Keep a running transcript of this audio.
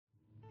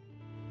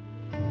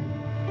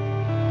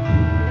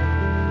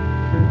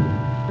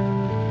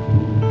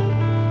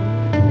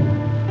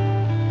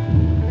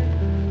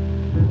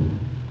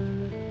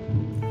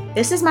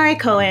This is Mari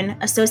Cohen,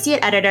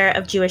 Associate Editor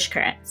of Jewish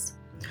Currents.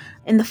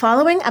 In the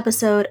following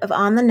episode of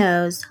On the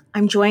Nose,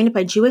 I'm joined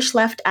by Jewish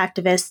left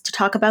activists to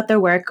talk about their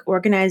work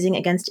organizing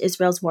against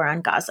Israel's war on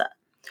Gaza.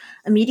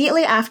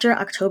 Immediately after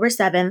October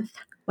 7th,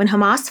 when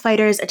Hamas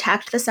fighters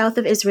attacked the south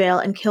of Israel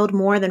and killed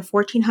more than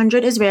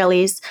 1,400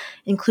 Israelis,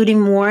 including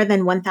more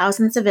than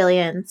 1,000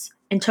 civilians,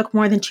 and took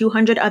more than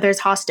 200 others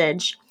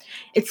hostage,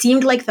 it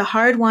seemed like the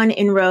hard-won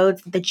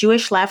inroads the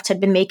Jewish left had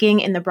been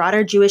making in the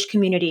broader Jewish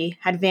community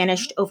had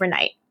vanished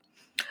overnight.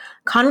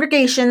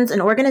 Congregations and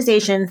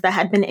organizations that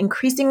had been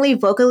increasingly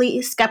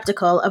vocally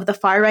skeptical of the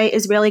far-right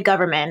Israeli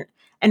government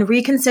and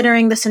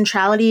reconsidering the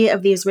centrality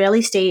of the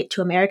Israeli state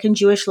to American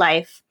Jewish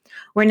life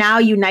were now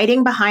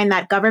uniting behind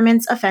that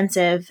government's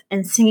offensive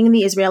and singing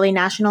the Israeli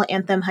national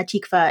anthem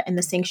Hatikva in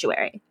the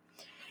sanctuary.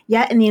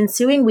 Yet in the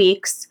ensuing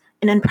weeks,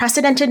 an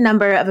unprecedented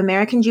number of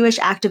American Jewish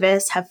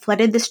activists have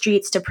flooded the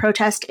streets to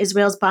protest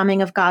Israel's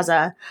bombing of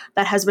Gaza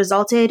that has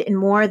resulted in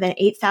more than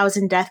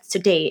 8,000 deaths to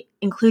date,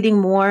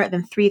 including more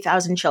than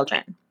 3,000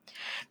 children.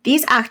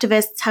 These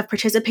activists have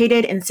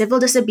participated in civil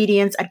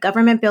disobedience at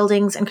government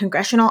buildings and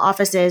congressional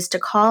offices to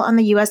call on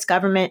the U.S.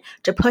 government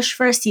to push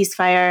for a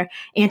ceasefire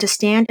and to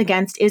stand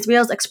against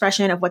Israel's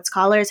expression of what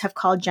scholars have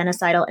called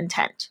genocidal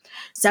intent.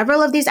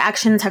 Several of these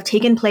actions have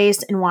taken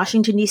place in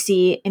Washington,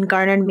 D.C. and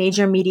garnered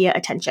major media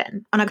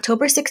attention. On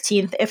October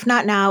 16th, If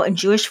Not Now and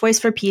Jewish Voice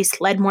for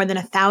Peace led more than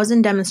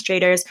 1,000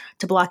 demonstrators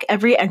to block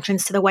every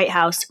entrance to the White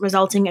House,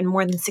 resulting in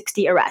more than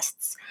 60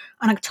 arrests.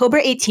 On October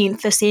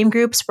 18th, the same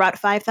groups brought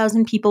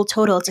 5,000 people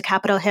total to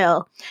Capitol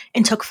Hill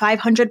and took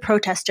 500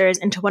 protesters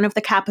into one of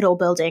the Capitol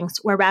buildings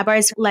where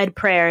rabbis led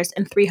prayers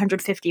and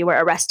 350 were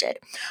arrested.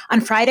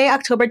 On Friday,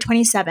 October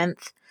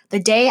 27th, the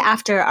day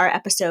after our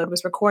episode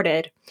was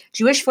recorded,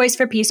 Jewish Voice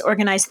for Peace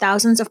organized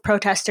thousands of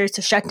protesters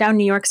to shut down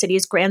New York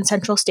City's Grand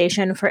Central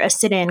Station for a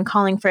sit-in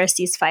calling for a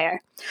ceasefire.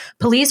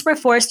 Police were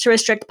forced to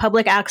restrict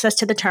public access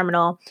to the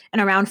terminal,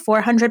 and around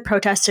 400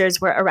 protesters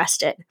were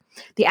arrested.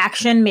 The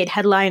action made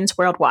headlines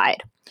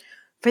worldwide.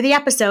 For the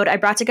episode, I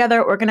brought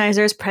together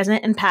organizers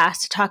present and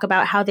past to talk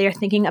about how they are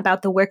thinking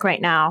about the work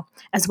right now,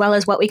 as well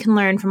as what we can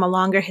learn from a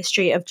longer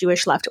history of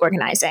Jewish left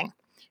organizing.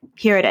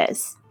 Here it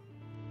is.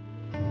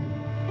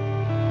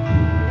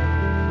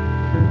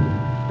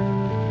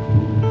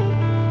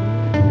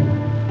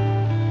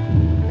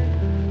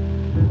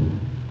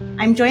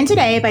 I'm joined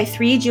today by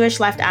three Jewish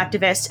left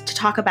activists to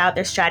talk about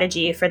their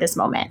strategy for this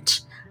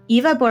moment.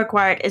 Eva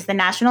Borgward is the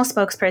national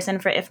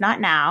spokesperson for If Not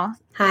Now.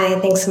 Hi,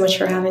 thanks so much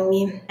for having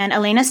me. And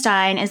Elena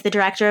Stein is the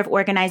director of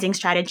organizing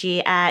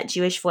strategy at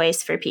Jewish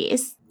Voice for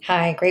Peace.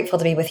 Hi, grateful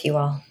to be with you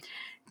all.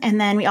 And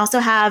then we also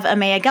have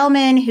Amaya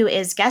Gelman, who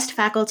is guest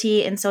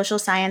faculty in social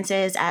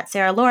sciences at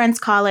Sarah Lawrence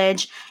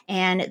College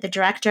and the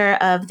director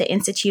of the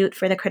Institute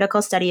for the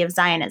Critical Study of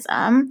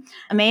Zionism.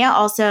 Amaya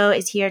also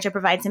is here to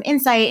provide some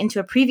insight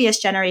into a previous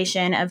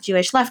generation of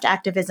Jewish left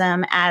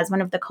activism as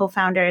one of the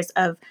co-founders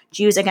of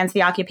Jews Against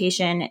the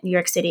Occupation, New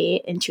York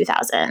City in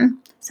 2000.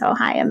 So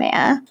hi,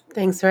 Amaya.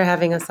 Thanks for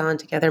having us on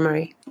together,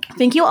 Mari.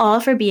 Thank you all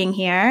for being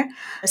here,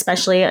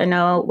 especially I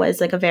know it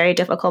was like a very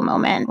difficult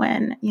moment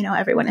when,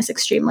 everyone is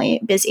extremely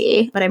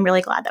busy, but I'm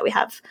really glad that we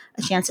have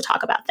a chance to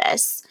talk about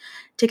this.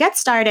 To get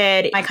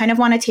started, I kind of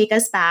want to take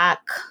us back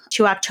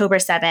to October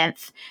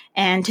 7th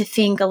and to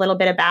think a little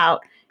bit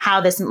about how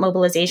this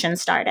mobilization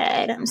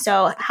started.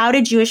 So how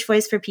did Jewish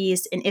Voice for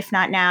Peace and If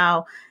Not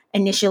Now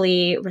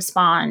initially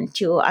respond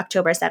to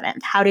October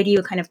 7th? How did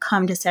you kind of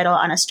come to settle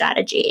on a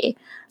strategy?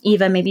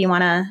 Eva, maybe you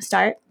want to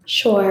start?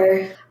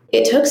 Sure.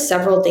 It took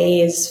several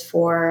days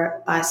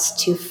for us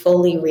to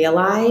fully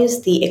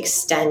realize the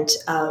extent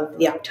of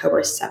the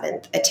October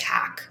 7th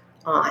attack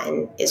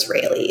on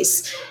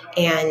Israelis.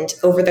 And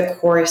over the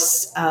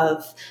course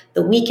of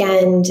the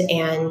weekend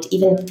and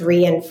even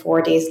 3 and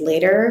 4 days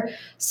later,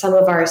 some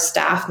of our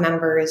staff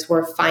members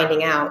were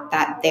finding out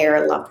that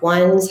their loved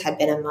ones had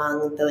been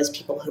among those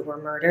people who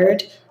were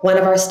murdered. One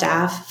of our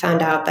staff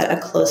found out that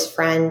a close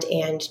friend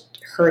and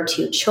her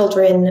 2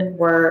 children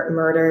were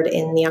murdered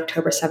in the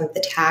October 7th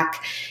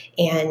attack,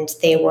 and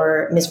they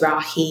were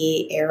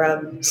Mizrahi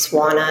Arab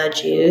Swana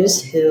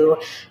Jews who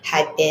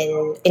had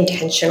been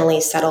intentionally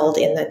settled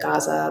in the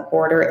Gaza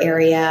border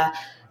area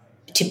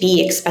to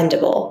be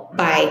expendable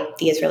by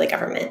the Israeli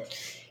government.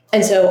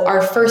 And so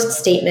our first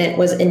statement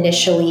was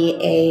initially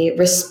a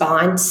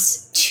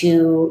response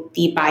to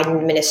the Biden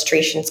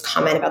administration's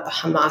comment about the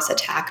Hamas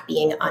attack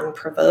being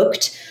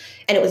unprovoked.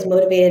 And it was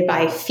motivated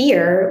by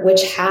fear,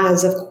 which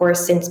has, of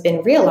course, since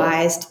been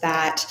realized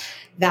that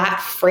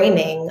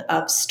framing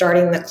of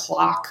starting the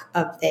clock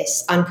of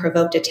this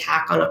unprovoked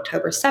attack on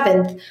October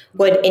 7th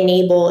would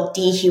enable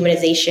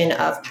dehumanization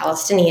of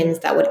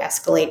Palestinians that would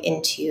escalate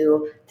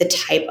into the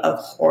type of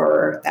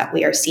horror that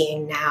we are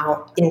seeing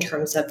now in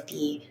terms of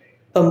the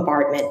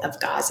bombardment of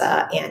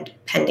Gaza and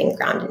pending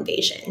ground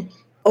invasion.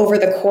 Over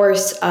the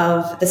course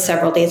of the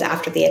several days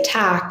after the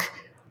attack,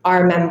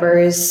 our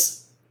members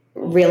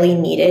really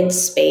needed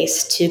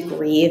space to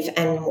grieve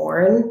and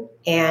mourn.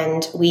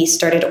 And we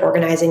started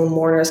organizing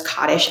mourners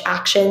Kaddish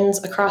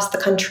actions across the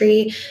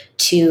country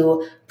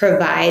to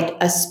provide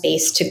a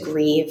space to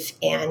grieve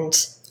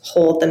and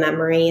hold the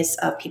memories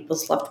of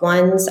people's loved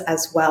ones,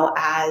 as well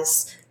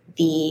as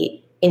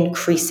the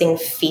increasing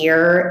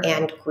fear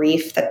and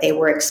grief that they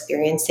were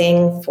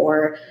experiencing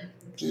for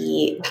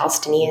the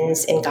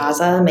Palestinians in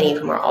Gaza, many of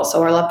whom are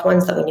also our loved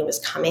ones that we knew was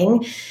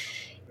coming.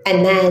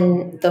 And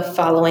then the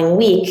following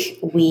week,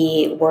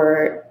 we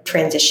were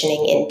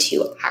transitioning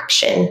into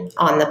action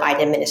on the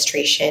Biden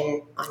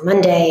administration on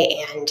Monday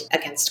and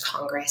against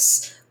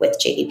Congress with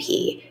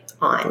JVP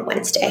on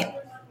Wednesday.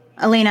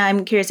 Elena,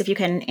 I'm curious if you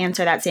can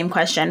answer that same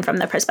question from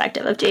the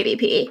perspective of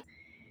JVP.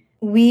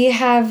 We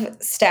have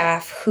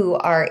staff who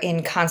are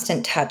in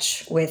constant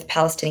touch with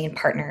Palestinian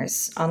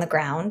partners on the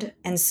ground.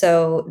 And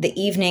so the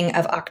evening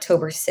of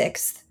October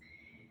 6th,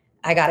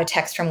 I got a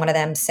text from one of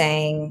them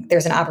saying,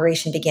 there's an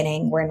operation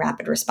beginning, we're in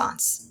rapid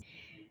response.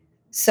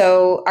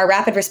 So our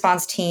rapid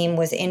response team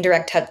was in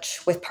direct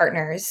touch with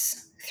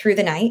partners through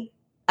the night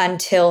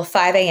until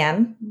 5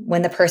 a.m.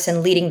 when the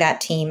person leading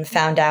that team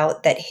found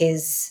out that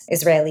his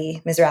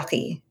Israeli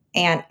Mizrahi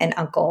aunt and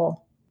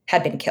uncle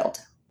had been killed.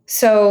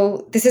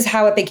 So this is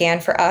how it began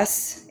for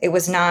us. It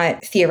was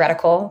not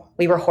theoretical.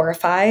 We were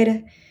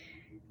horrified.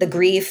 The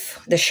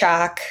grief, the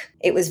shock,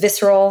 it was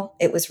visceral,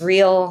 it was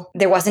real.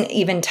 There wasn't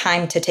even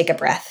time to take a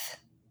breath,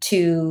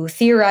 to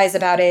theorize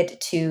about it,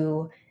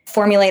 to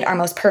formulate our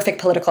most perfect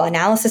political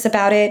analysis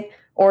about it,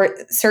 or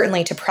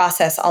certainly to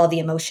process all of the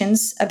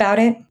emotions about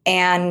it.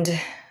 And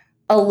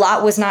a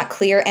lot was not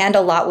clear, and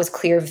a lot was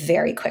clear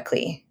very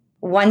quickly.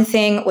 One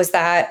thing was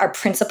that our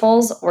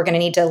principles were going to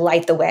need to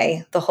light the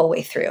way the whole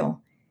way through.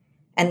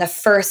 And the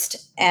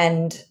first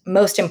and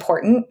most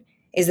important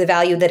is the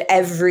value that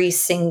every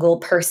single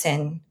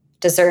person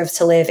deserves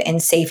to live in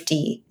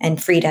safety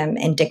and freedom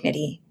and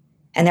dignity.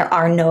 And there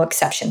are no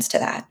exceptions to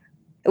that.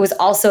 It was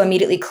also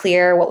immediately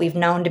clear what we've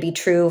known to be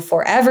true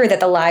forever, that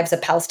the lives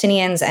of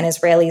Palestinians and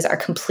Israelis are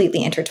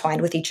completely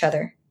intertwined with each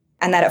other.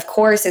 And that, of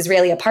course,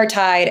 Israeli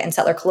apartheid and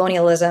settler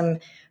colonialism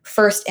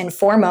first and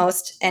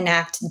foremost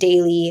enact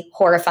daily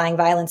horrifying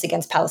violence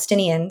against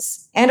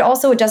Palestinians. And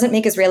also it doesn't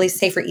make Israelis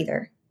safer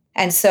either.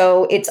 And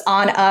so it's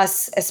on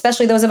us,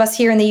 especially those of us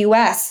here in the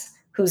US,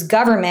 whose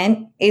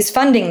government is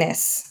funding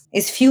this,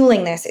 is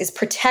fueling this, is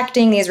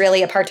protecting the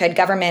Israeli apartheid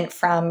government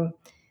from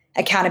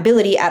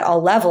accountability at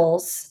all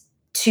levels,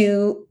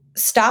 to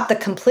stop the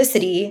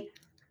complicity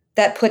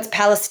that puts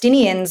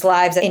Palestinians'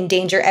 lives in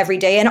danger every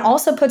day and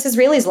also puts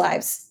Israelis'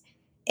 lives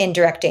in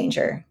direct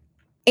danger.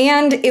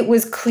 And it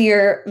was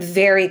clear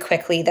very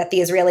quickly that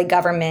the Israeli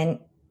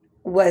government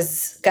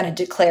was going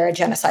to declare a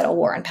genocidal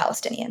war on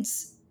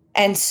Palestinians.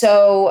 And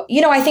so,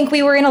 I think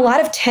we were in a lot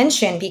of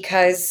tension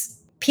because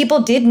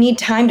people did need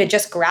time to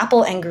just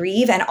grapple and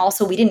grieve, and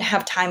also we didn't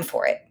have time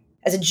for it.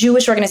 As a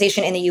Jewish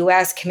organization in the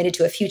US committed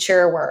to a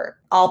future where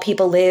all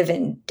people live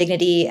in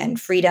dignity and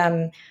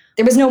freedom,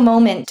 there was no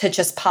moment to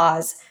just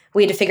pause.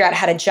 We had to figure out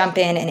how to jump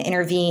in and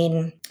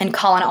intervene and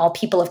call on all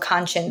people of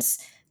conscience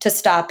to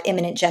stop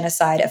imminent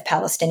genocide of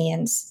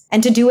Palestinians,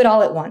 and to do it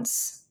all at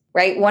once,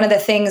 right? One of the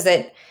things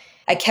that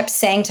I kept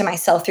saying to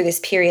myself through this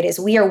period is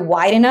we are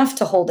wide enough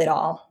to hold it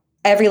all.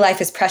 Every life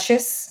is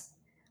precious.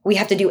 We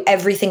have to do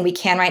everything we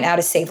can right now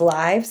to save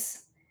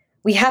lives.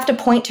 We have to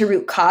point to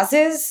root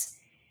causes.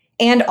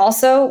 And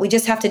also, we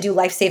just have to do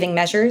life-saving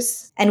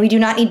measures. And we do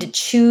not need to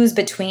choose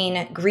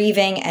between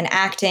grieving and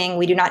acting.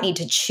 We do not need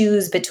to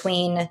choose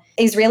between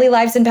Israeli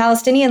lives and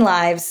Palestinian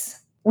lives.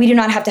 We do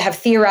not have to have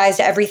theorized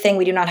everything.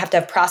 We do not have to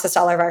have processed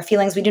all of our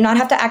feelings. We do not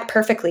have to act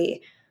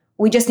perfectly.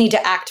 We just need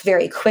to act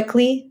very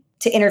quickly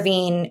to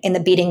intervene in the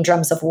beating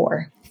drums of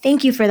war.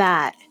 Thank you for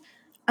that.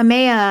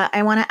 Amaya,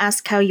 I want to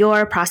ask how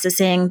you're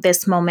processing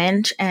this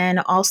moment and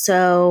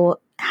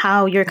also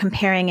how you're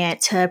comparing it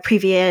to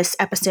previous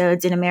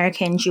episodes in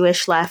American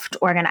Jewish left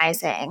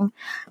organizing.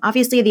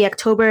 Obviously, the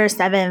October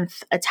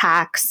 7th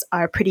attacks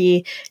are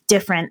pretty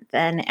different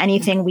than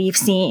anything we've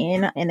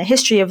seen in the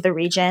history of the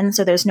region,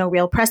 so there's no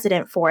real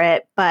precedent for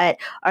it. But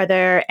are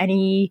there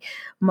any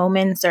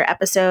moments or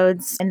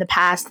episodes in the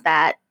past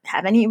that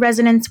have any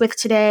resonance with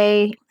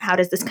today? How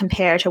does this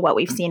compare to what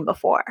we've seen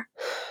before?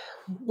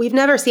 We've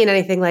never seen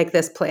anything like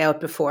this play out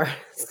before.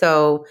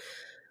 So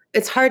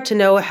it's hard to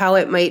know how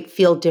it might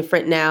feel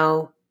different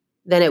now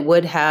than it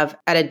would have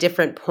at a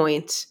different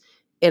point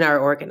in our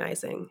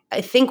organizing.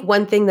 I think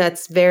one thing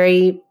that's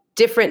very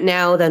different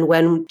now than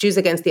when Jews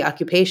Against the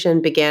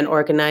Occupation began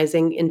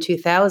organizing in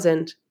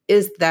 2000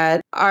 is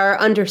that our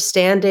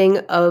understanding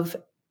of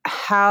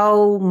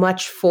how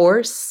much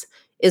force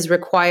is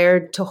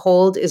required to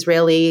hold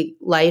Israeli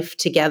life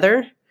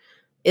together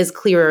is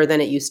clearer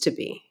than it used to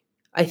be.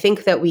 I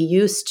think that we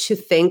used to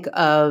think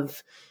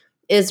of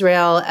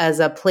Israel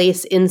as a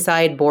place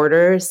inside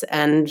borders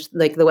and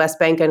like the West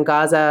Bank and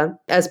Gaza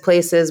as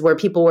places where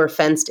people were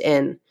fenced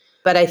in.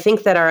 But I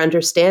think that our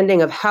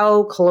understanding of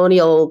how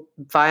colonial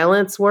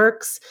violence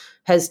works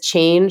has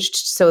changed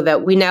so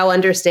that we now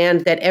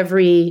understand that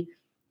every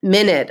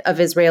minute of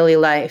Israeli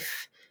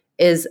life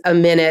is a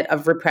minute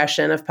of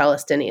repression of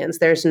Palestinians.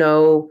 There's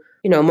no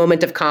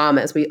moment of calm,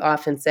 as we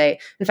often say.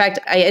 In fact,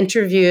 I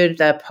interviewed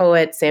the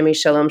poet Sami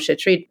Shalom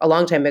Shetrit a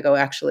long time ago,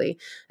 actually.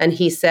 And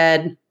he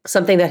said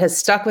something that has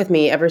stuck with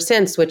me ever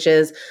since, which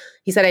is,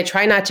 he said, I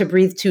try not to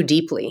breathe too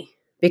deeply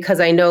because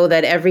I know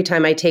that every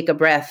time I take a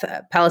breath,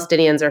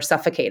 Palestinians are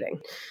suffocating.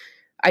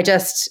 I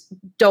just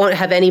don't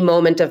have any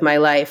moment of my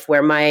life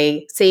where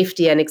my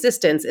safety and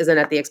existence isn't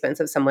at the expense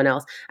of someone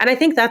else. And I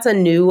think that's a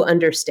new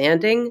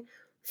understanding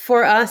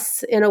for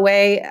us in a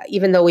way,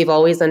 even though we've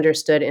always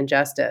understood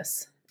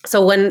injustice.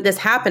 So when this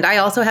happened, I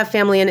also have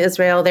family in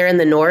Israel. They're in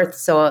the north,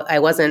 so I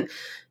wasn't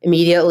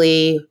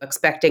immediately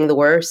expecting the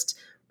worst,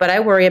 but I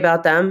worry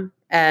about them.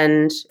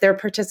 And they're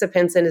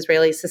participants in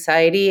Israeli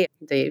society.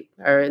 They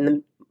are in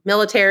the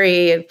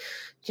military,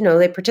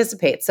 they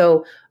participate.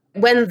 So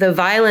when the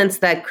violence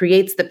that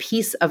creates the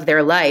peace of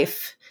their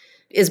life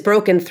is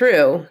broken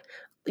through,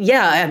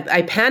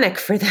 I panic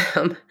for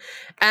them.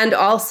 And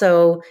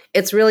also,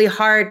 it's really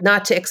hard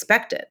not to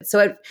expect it.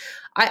 So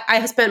I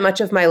have spent much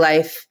of my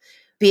life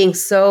being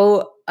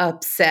so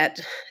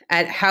upset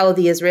at how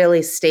the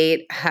Israeli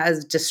state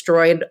has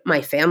destroyed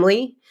my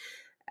family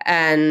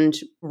and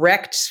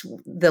wrecked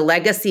the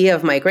legacy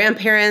of my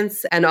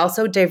grandparents, and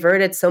also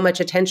diverted so much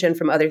attention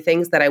from other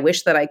things that I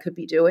wish that I could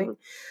be doing,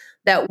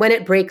 that when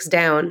it breaks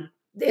down,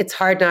 it's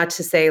hard not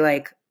to say,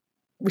 like,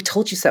 we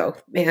told you so,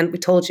 man, we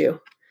told you.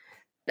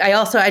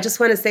 I just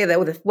want to say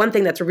that one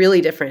thing that's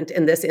really different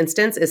in this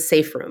instance is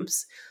safe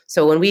rooms.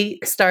 So when we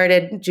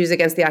started Jews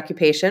Against the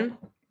Occupation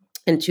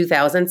in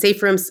 2000,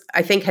 safe rooms,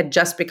 I think, had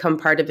just become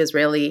part of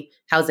Israeli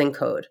housing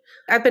code.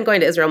 I've been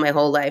going to Israel my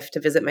whole life to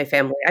visit my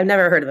family. I've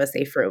never heard of a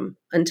safe room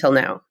until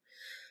now.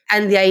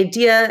 And the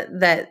idea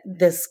that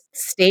this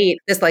state,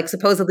 this like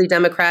supposedly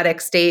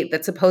democratic state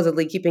that's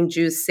supposedly keeping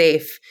Jews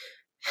safe,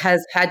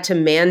 has had to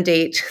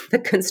mandate the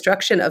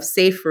construction of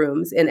safe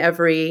rooms in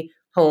every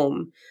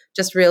home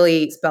just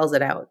really spells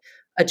it out.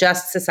 A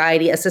just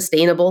society, a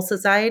sustainable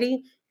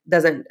society,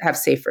 doesn't have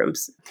safe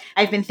rooms.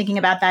 I've been thinking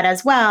about that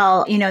as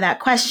well. That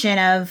question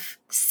of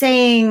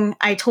saying,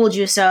 I told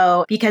you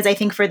so, because I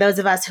think for those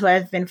of us who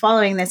have been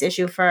following this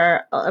issue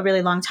for a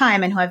really long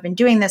time and who have been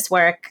doing this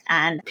work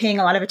and paying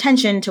a lot of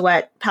attention to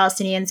what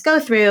Palestinians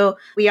go through,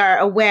 we are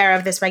aware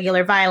of this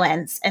regular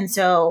violence. And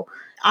so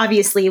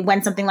obviously,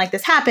 when something like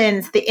this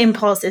happens, the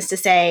impulse is to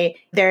say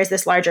there is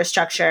this larger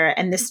structure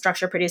and this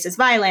structure produces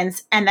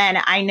violence. And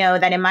then I know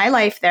that in my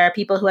life, there are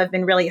people who have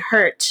been really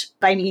hurt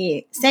by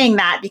me saying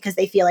that because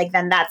they feel like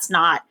then that's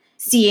not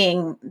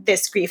seeing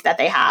this grief that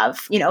they have,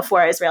 for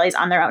Israelis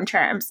on their own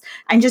terms.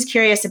 I'm just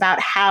curious about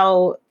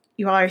how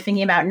you all are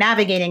thinking about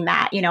navigating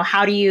that.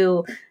 How do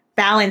you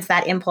balance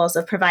that impulse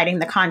of providing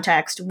the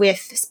context with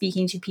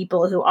speaking to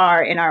people who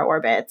are in our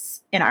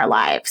orbits, in our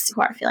lives,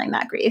 who are feeling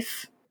that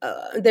grief?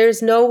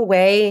 There's no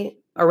way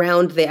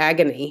around the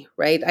agony,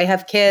 right? I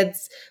have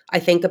kids. I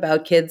think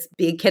about kids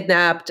being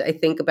kidnapped. I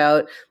think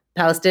about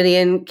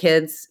Palestinian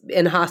kids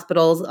in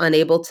hospitals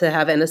unable to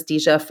have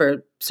anesthesia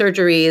for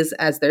surgeries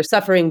as they're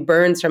suffering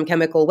burns from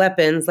chemical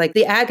weapons. Like,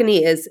 the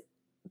agony is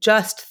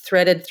just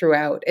threaded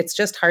throughout. It's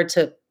just hard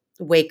to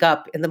wake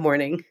up in the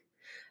morning.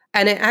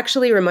 And it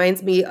actually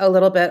reminds me a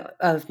little bit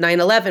of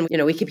 9/11.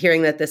 We keep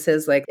hearing that this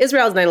is like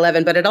Israel's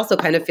 9/11, but it also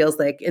kind of feels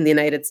like in the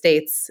United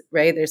States,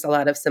 right? There's a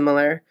lot of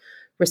similar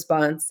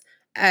response.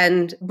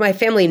 And my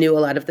family knew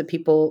a lot of the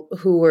people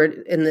who were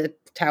in the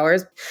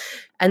towers.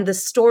 And the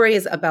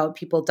stories about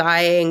people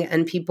dying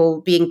and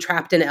people being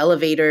trapped in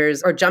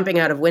elevators or jumping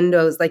out of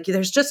windows, like,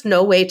 there's just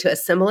no way to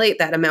assimilate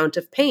that amount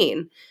of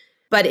pain.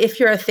 But if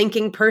you're a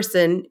thinking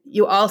person,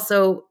 you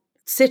also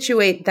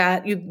situate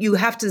that, you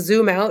have to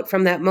zoom out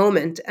from that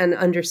moment and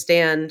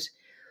understand,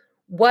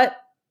 what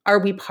are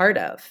we part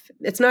of?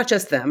 It's not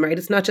just them, right?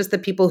 It's not just the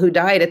people who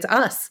died, it's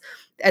us.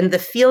 And the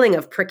feeling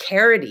of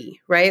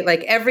precarity, right?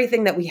 Like,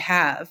 everything that we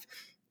have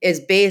is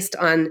based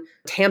on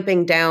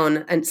tamping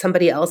down and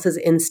somebody else's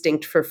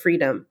instinct for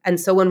freedom. And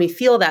so when we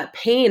feel that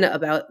pain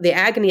about the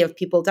agony of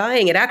people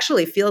dying, it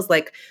actually feels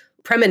like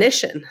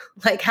premonition.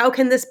 Like, how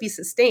can this be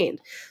sustained?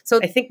 So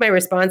I think my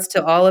response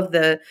to all of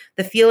the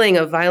feeling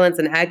of violence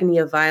and agony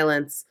of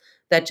violence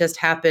that just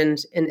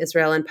happened in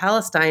Israel and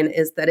Palestine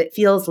is that it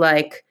feels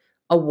like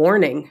a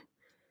warning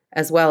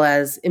as well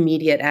as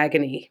immediate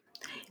agony.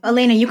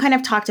 Elena, you kind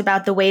of talked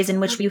about the ways in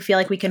which we feel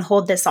like we can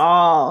hold this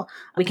all.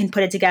 We can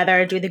put it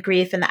together, do the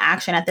grief and the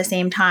action at the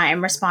same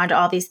time, respond to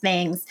all these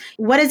things.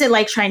 What is it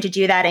like trying to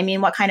do that? I mean,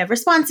 what kind of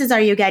responses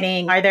are you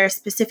getting? Are there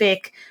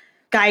specific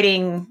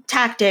guiding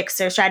tactics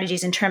or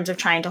strategies in terms of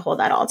trying to hold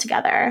that all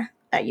together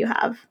that you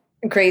have?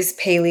 Grace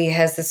Paley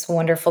has this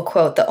wonderful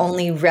quote: the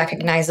only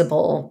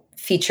recognizable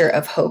feature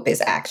of hope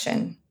is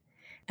action.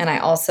 And I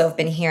also have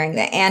been hearing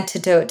the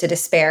antidote to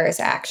despair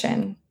is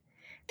action.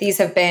 These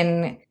have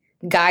been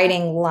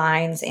guiding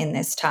lines in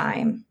this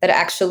time, that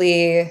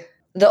actually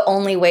the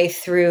only way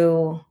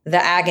through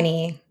the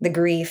agony, the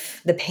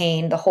grief, the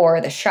pain, the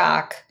horror, the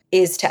shock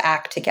is to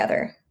act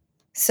together.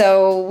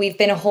 So we've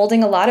been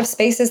holding a lot of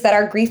spaces that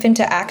are grief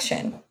into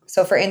action.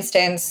 So for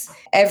instance,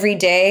 every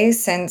day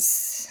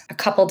since a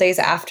couple days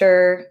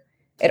after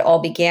it all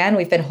began,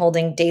 we've been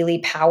holding daily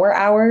power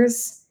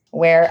hours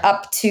where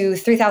up to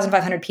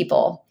 3,500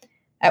 people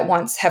at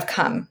once have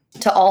come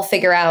to all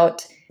figure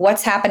out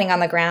what's happening on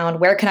the ground,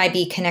 where can I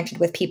be connected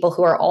with people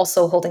who are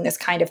also holding this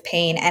kind of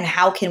pain, and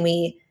how can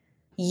we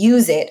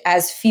use it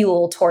as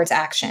fuel towards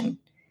action.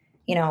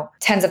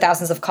 Tens of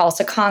thousands of calls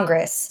to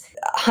Congress,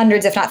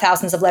 hundreds, if not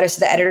thousands of letters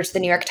to the editor to the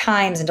New York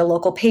Times and to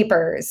local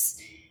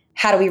papers.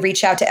 How do we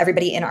reach out to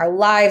everybody in our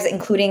lives,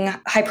 including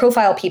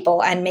high-profile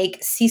people, and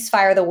make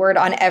ceasefire the word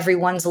on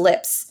everyone's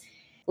lips?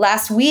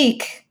 Last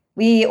week,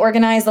 we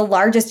organized the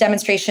largest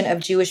demonstration of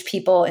Jewish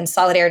people in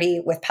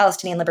solidarity with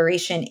Palestinian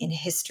liberation in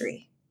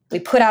history. We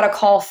put out a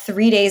call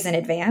 3 days in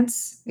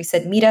advance. We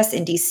said, meet us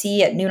in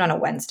DC at noon on a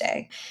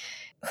Wednesday.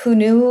 Who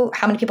knew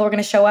how many people were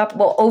going to show up?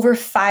 Well, over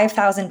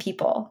 5,000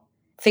 people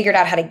figured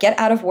out how to get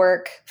out of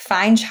work,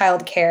 find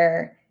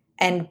childcare,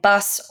 and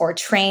bus or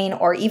train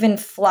or even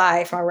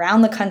fly from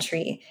around the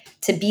country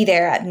to be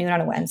there at noon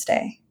on a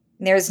Wednesday.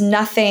 There's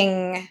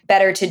nothing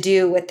better to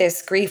do with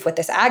this grief, with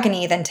this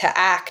agony, than to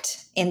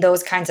act in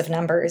those kinds of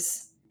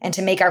numbers and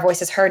to make our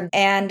voices heard.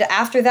 And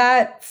after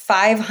that,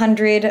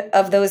 500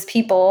 of those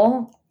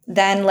people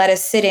then let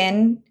us sit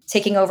in,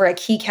 taking over a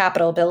key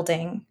Capitol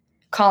building,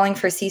 calling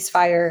for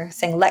ceasefire,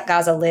 saying, let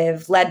Gaza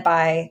live, led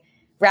by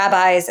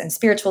rabbis and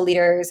spiritual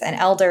leaders and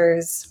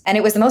elders. And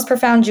it was the most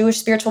profound Jewish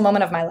spiritual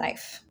moment of my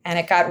life. And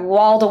it got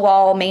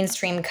wall-to-wall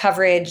mainstream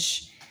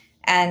coverage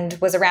and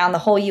was around the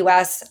whole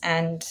US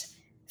and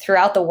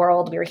throughout the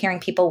world. We were hearing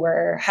people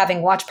were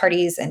having watch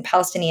parties in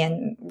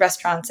Palestinian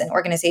restaurants and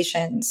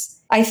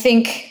organizations. I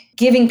think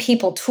giving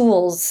people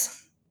tools,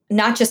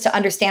 not just to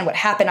understand what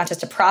happened, not just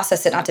to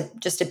process it, not to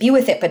just to be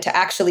with it, but to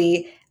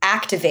actually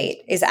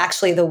activate, is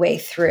actually the way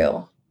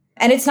through.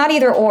 And it's not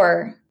either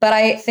or, but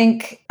I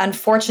think,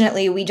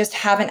 unfortunately, we just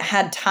haven't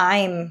had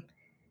time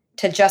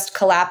to just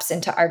collapse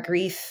into our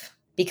grief,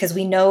 because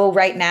we know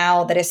right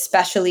now that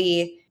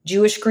especially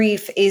Jewish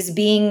grief is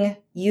being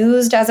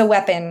used as a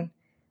weapon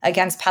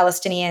against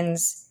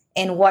Palestinians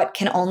in what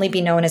can only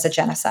be known as a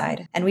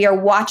genocide. And we are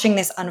watching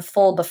this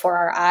unfold before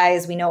our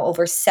eyes. We know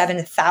over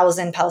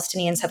 7,000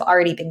 Palestinians have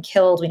already been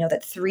killed. We know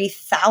that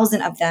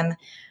 3,000 of them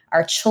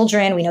are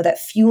children. We know that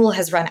fuel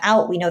has run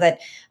out. We know that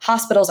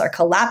hospitals are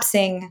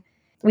collapsing.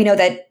 We know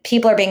that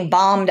people are being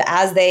bombed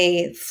as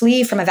they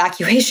flee from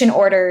evacuation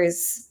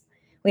orders.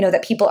 We know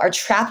that people are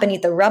trapped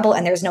beneath the rubble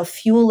and there's no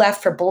fuel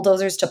left for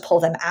bulldozers to pull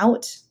them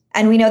out.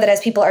 And we know that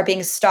as people are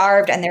being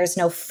starved and there's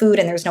no food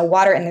and there's no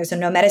water and there's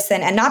no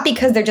medicine, and not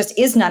because there just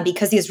is none,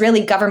 because the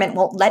Israeli government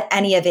won't let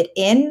any of it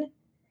in,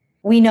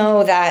 we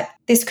know that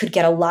this could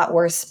get a lot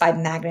worse by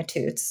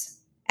magnitudes.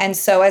 And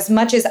so as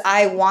much as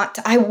I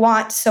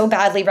want so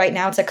badly right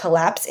now to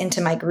collapse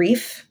into my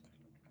grief,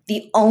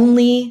 the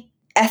only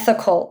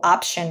ethical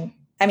option,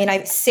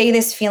 I say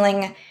this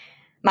feeling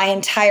my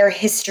entire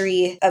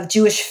history of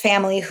Jewish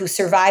family who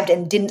survived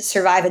and didn't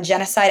survive a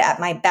genocide at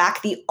my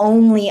back, the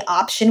only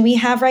option we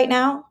have right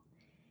now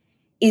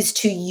is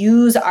to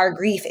use our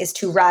grief, is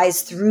to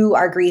rise through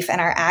our grief and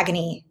our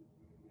agony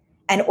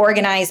and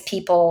organize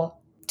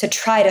people to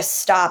try to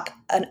stop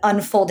an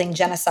unfolding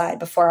genocide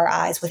before our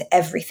eyes with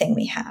everything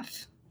we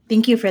have.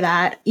 Thank you for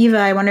that. Eva,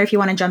 I wonder if you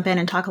want to jump in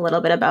and talk a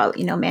little bit about,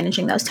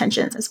 managing those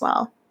tensions as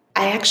well.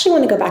 I actually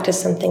want to go back to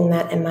something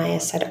that Amaya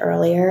said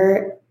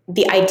earlier.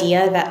 The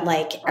idea that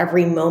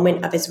every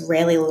moment of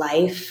Israeli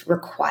life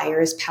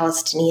requires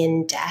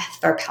Palestinian death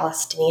or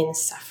Palestinian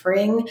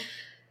suffering,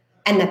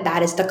 and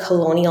that is the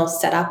colonial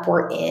setup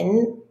we're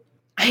in.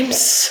 I'm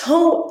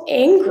so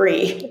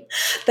angry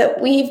that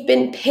we've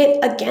been pit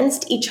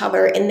against each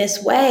other in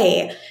this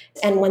way.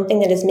 And one thing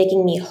that is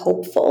making me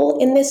hopeful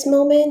in this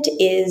moment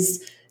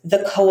is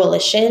the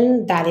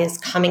coalition that is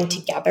coming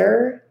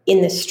together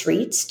in the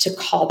streets to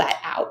call that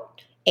out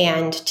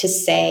and to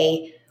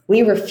say,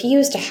 we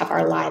refuse to have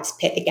our lives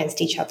pit against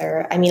each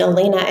other.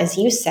 Elena, as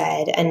you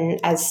said, and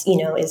as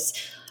is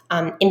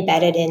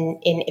embedded in,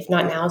 if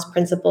not now's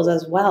principles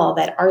as well,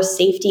 that our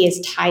safety is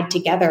tied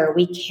together.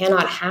 We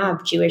cannot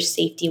have Jewish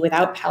safety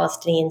without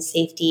Palestinian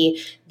safety.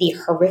 The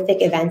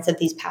horrific events of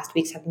these past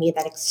weeks have made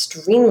that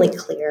extremely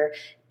clear.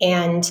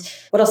 And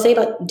what I'll say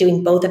about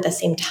doing both at the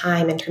same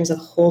time in terms of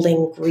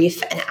holding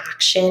grief and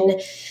action,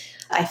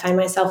 I find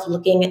myself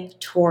looking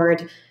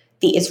toward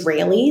the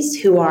Israelis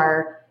who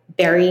are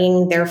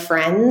burying their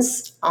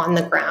friends on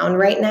the ground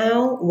right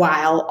now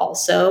while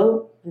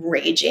also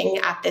raging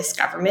at this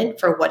government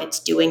for what it's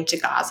doing to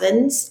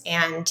Gazans.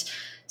 And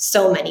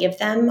so many of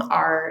them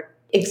are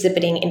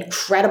exhibiting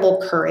incredible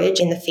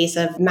courage in the face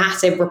of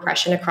massive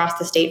repression across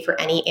the state for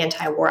any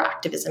anti-war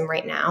activism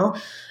right now.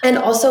 And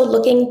also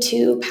looking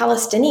to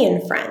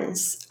Palestinian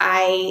friends.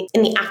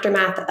 In the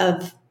aftermath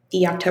of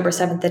the October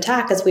 7th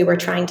attack, as we were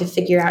trying to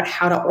figure out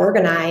how to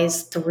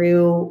organize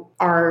through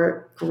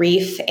our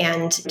grief,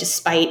 and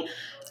despite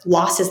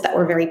losses that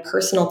were very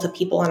personal to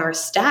people on our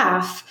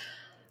staff,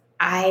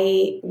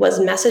 I was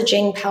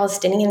messaging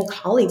Palestinian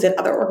colleagues at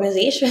other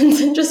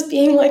organizations and just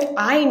being like,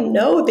 I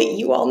know that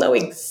you all know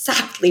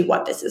exactly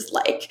what this is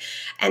like,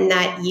 and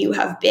that you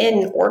have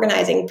been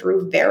organizing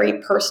through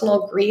very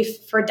personal grief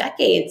for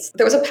decades.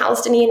 There was a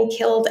Palestinian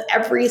killed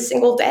every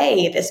single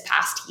day this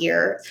past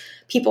year.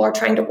 People are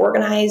trying to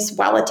organize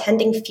while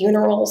attending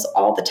funerals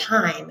all the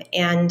time.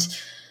 And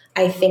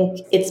I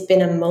think it's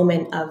been a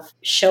moment of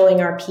showing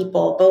our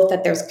people both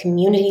that there's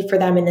community for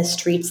them in the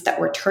streets, that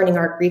we're turning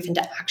our grief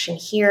into action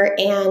here.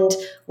 And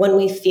when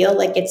we feel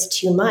like it's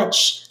too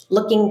much,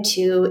 looking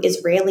to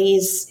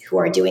Israelis who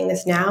are doing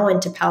this now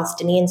and to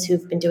Palestinians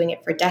who've been doing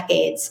it for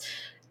decades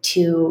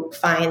to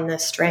find the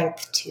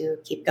strength to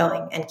keep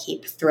going and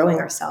keep throwing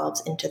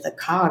ourselves into the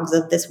cogs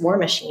of this war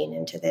machine,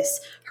 into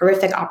this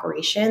horrific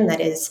operation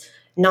that is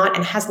not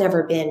and has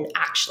never been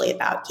actually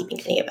about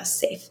keeping any of us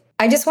safe.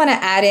 I just want to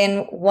add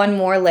in one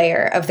more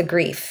layer of the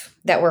grief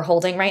that we're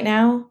holding right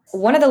now.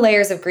 One of the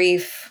layers of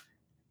grief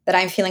that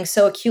I'm feeling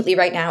so acutely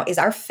right now is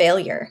our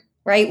failure,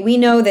 right? We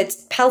know that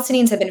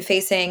Palestinians have been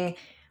facing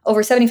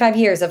over 75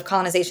 years of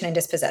colonization and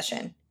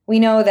dispossession. We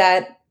know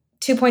that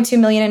 2.2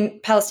 million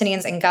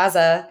Palestinians in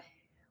Gaza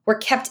were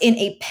kept in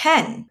a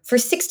pen for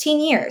 16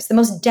 years, the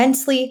most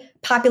densely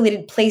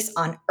populated place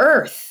on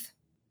earth,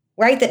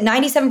 right? That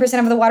 97%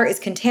 of the water is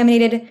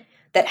contaminated,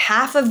 that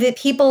half of the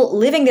people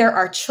living there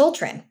are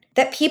children,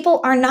 that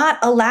people are not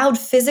allowed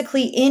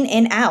physically in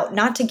and out,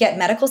 not to get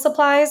medical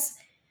supplies,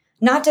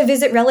 not to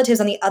visit relatives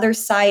on the other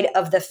side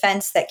of the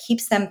fence that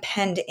keeps them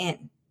penned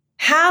in.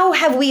 How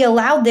have we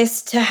allowed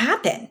this to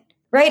happen?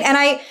 Right? And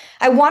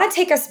I want to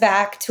take us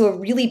back to a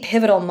really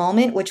pivotal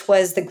moment, which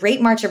was the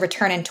Great March of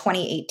Return in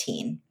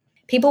 2018.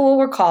 People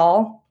will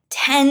recall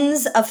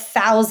tens of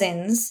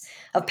thousands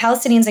of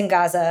Palestinians in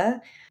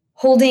Gaza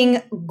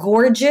holding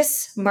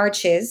gorgeous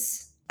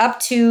marches up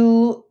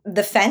to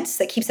the fence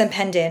that keeps them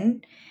penned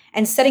in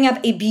and setting up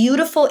a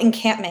beautiful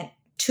encampment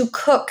to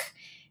cook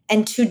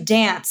and to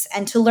dance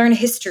and to learn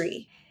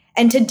history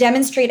and to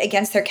demonstrate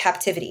against their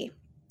captivity.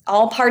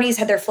 All parties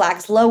had their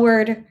flags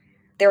lowered.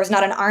 There was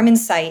not an arm in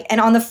sight. And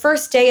on the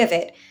first day of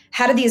it,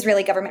 how did the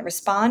Israeli government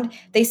respond?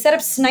 They set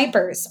up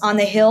snipers on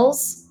the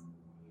hills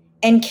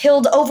and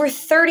killed over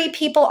 30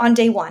 people on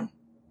day one.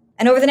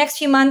 And over the next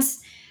few months,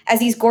 as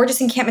these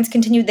gorgeous encampments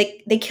continued,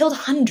 they killed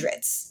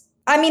hundreds.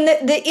 I mean,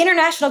 the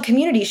international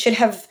community should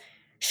have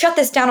shut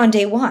this down on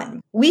day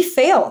one. We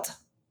failed.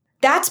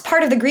 That's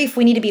part of the grief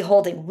we need to be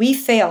holding. We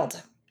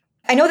failed.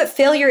 I know that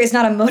failure is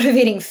not a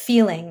motivating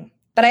feeling,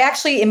 but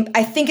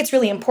I think it's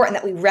really important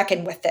that we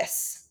reckon with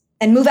this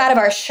and move out of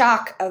our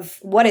shock of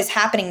what is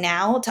happening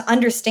now to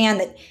understand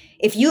that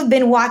if you've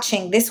been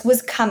watching, this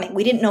was coming.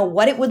 We didn't know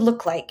what it would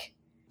look like,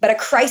 but a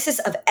crisis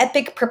of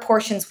epic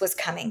proportions was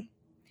coming.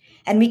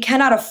 And we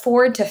cannot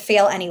afford to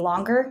fail any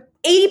longer.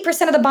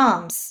 80% of the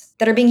bombs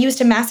that are being used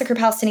to massacre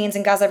Palestinians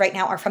in Gaza right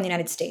now are from the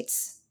United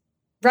States,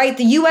 right?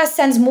 The US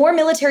sends more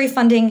military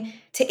funding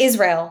to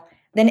Israel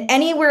than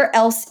anywhere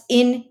else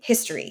in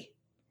history.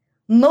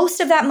 Most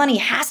of that money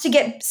has to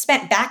get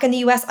spent back in the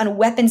US on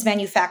weapons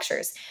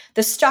manufacturers.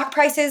 The stock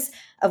prices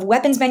of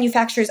weapons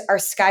manufacturers are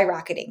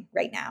skyrocketing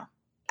right now.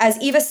 As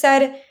Eva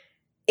said,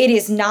 it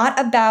is not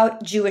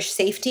about Jewish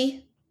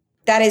safety.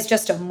 That is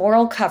just a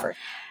moral cover.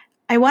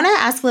 I want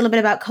to ask a little bit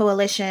about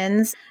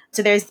coalitions.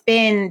 So there's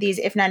been these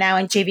If Not Now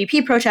and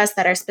JVP protests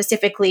that are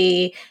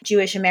specifically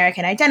Jewish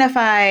American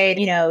identified,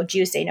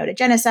 Jews say no to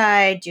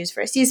genocide, Jews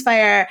for a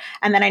ceasefire.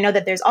 And then I know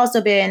that there's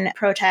also been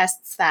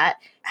protests that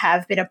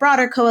have been a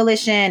broader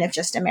coalition of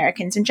just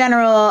Americans in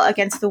general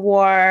against the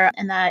war,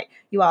 and that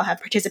you all have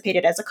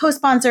participated as a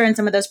co-sponsor in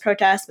some of those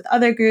protests with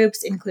other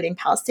groups, including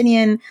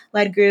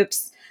Palestinian-led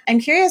groups. I'm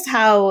curious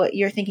how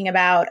you're thinking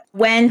about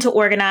when to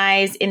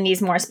organize in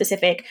these more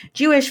specific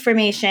Jewish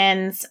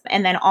formations,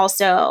 and then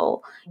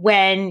also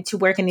when to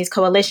work in these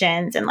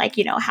coalitions and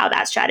how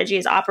that strategy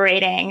is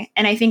operating.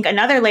 And I think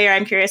another layer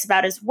I'm curious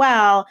about as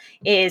well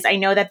is I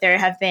know that there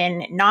have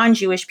been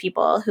non-Jewish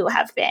people who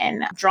have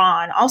been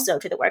drawn also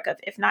to the work of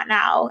If Not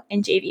Now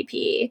and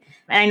JVP.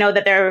 And I know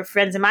that there are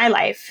friends in my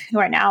life who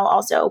are now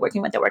also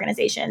working with the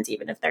organizations,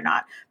 even if they're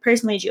not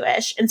personally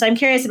Jewish. And so I'm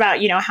curious about,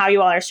 how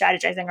you all are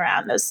strategizing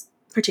around those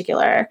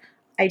particular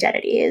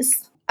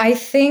identities. I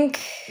think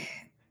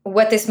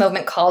what this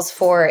movement calls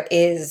for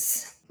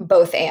is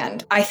both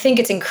and. I think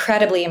it's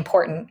incredibly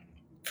important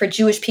for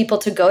Jewish people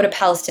to go to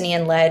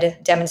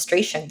Palestinian-led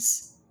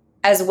demonstrations,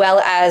 as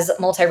well as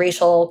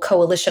multiracial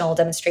coalitional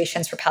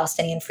demonstrations for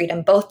Palestinian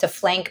freedom, both to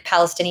flank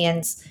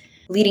Palestinians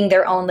leading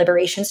their own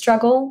liberation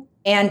struggle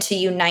and to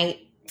unite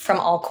from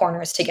all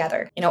corners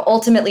together.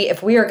 Ultimately,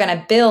 if we are going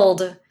to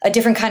build a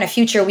different kind of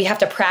future, we have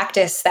to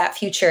practice that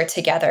future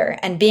together.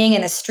 And being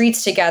in the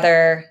streets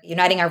together,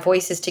 uniting our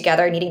voices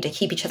together, needing to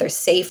keep each other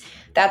safe,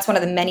 that's one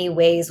of the many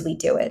ways we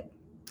do it.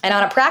 And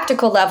on a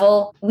practical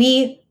level,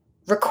 we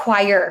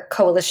require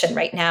coalition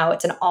right now.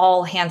 It's an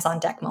all hands on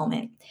deck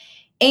moment.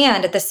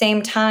 And at the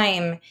same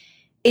time,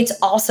 it's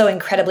also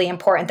incredibly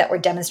important that we're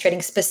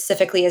demonstrating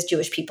specifically as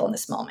Jewish people in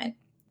this moment.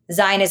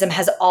 Zionism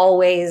has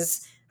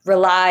always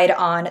relied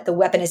on the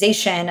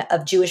weaponization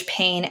of Jewish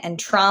pain and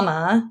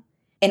trauma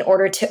in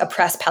order to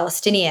oppress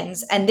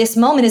Palestinians. And this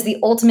moment is the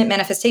ultimate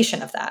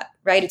manifestation of that,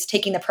 right? It's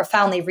taking the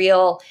profoundly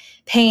real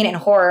pain and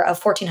horror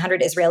of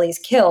 1,400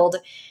 Israelis killed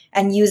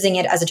and using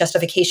it as a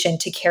justification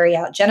to carry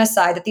out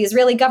genocide that the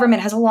Israeli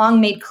government has long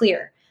made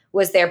clear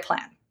was their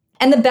plan.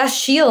 And the best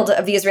shield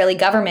of the Israeli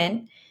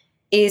government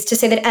is to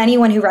say that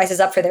anyone who rises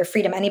up for their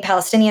freedom, any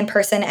Palestinian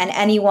person and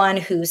anyone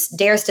who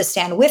dares to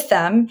stand with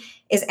them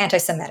is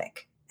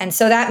anti-Semitic. And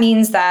so that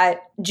means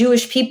that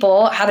Jewish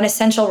people have an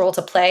essential role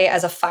to play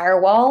as a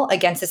firewall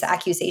against this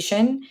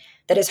accusation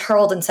that is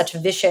hurled in such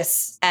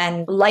vicious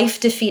and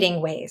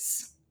life-defeating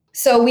ways.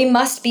 So we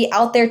must be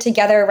out there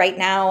together right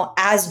now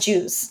as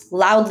Jews,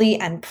 loudly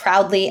and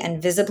proudly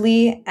and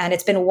visibly. And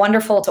it's been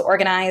wonderful to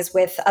organize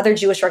with other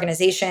Jewish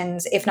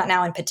organizations, if not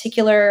now in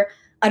particular,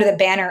 under the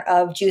banner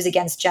of Jews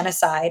Against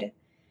Genocide,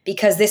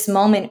 because this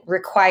moment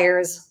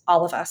requires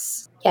all of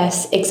us.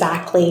 Yes,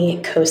 exactly.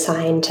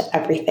 Co-signed to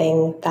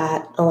everything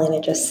that Elena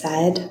just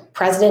said.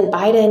 President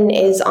Biden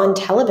is on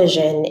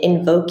television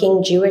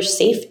invoking Jewish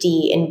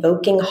safety,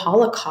 invoking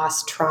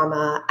Holocaust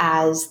trauma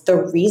as the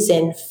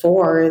reason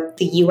for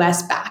the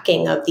U.S.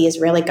 backing of the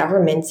Israeli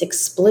government's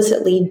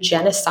explicitly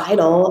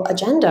genocidal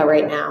agenda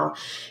right now.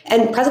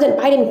 And President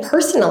Biden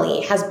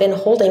personally has been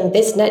holding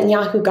this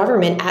Netanyahu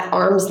government at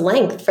arm's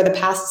length for the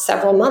past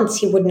several months.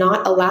 He would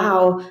not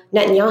allow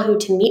Netanyahu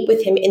to meet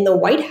with him in the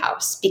White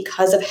House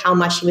because of how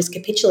much he was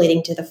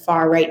capitulating to the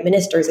far-right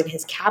ministers in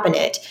his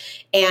cabinet.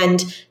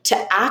 And to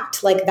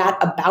act like that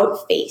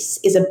about face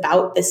is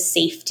about the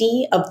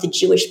safety of the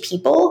Jewish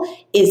people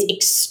is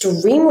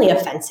extremely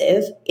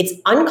offensive. It's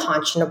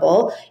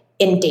unconscionable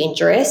and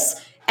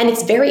dangerous. And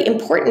it's very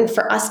important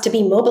for us to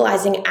be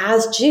mobilizing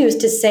as Jews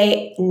to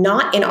say,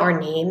 not in our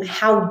name.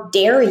 How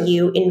dare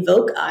you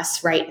invoke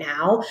us right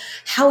now?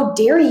 How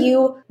dare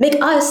you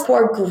make us who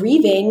are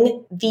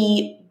grieving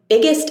the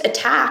biggest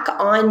attack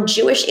on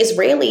Jewish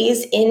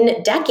Israelis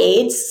in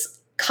decades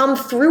come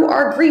through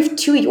our grief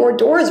to your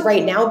doors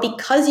right now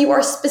because you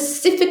are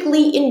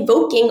specifically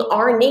invoking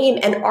our name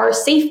and our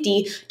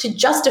safety to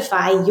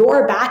justify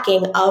your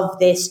backing of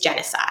this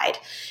genocide.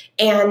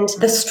 And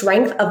the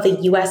strength of the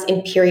U.S.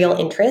 imperial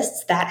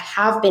interests that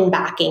have been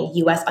backing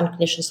U.S.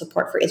 unconditional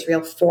support for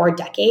Israel for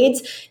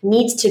decades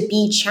needs to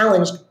be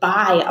challenged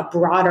by a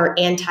broader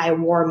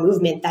anti-war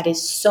movement that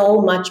is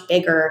so much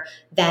bigger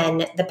than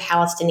the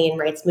Palestinian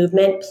rights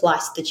movement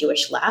plus the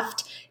Jewish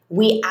left.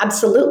 We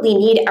absolutely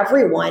need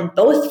everyone,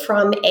 both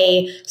from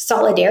a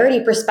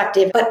solidarity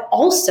perspective, but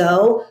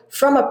also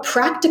from a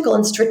practical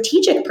and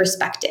strategic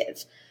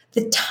perspective.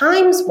 The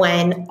times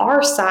when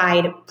our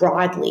side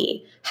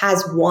broadly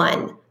has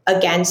won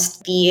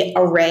against the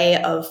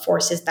array of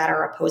forces that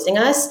are opposing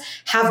us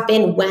have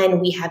been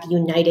when we have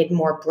united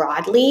more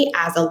broadly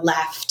as a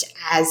left,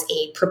 as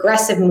a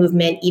progressive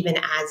movement, even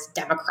as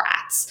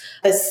Democrats.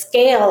 The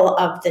scale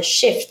of the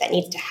shift that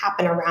needs to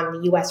happen around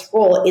the U.S.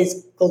 role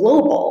is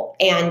global,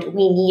 and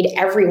we need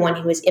everyone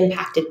who is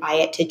impacted by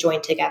it to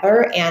join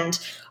together. And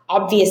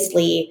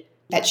obviously,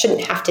 that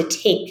shouldn't have to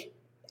take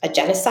a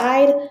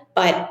genocide,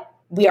 but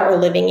we are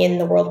living in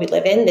the world we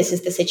live in. This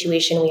is the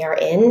situation we are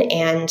in.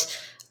 And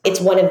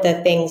it's one of the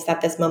things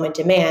that this moment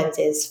demands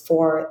is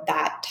for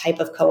that type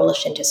of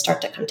coalition to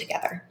start to come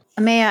together.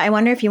 Amaya, I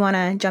wonder if you want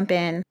to jump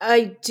in.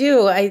 I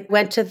do. I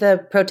went to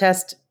the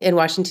protest in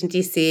Washington,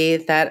 D.C.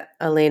 that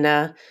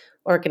Elena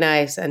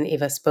organized and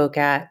Eva spoke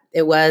at.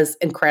 It was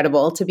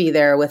incredible to be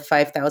there with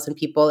 5,000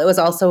 people. It was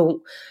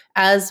also,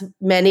 as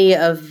many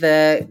of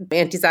the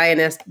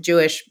anti-Zionist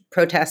Jewish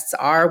protests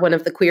are, one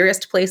of the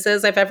queerest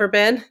places I've ever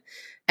been.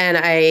 And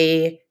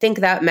I think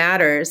that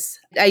matters.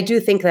 I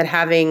do think that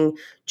having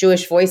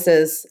Jewish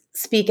voices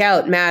speak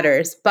out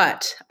matters.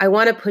 But I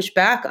want to push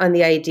back on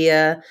the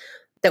idea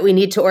that we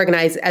need to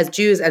organize as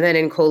Jews and then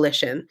in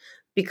coalition.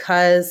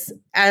 Because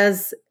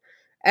as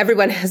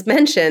everyone has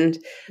mentioned,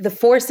 the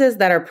forces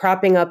that are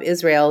propping up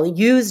Israel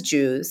use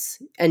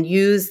Jews and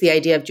use the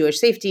idea of Jewish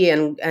safety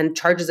and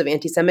charges of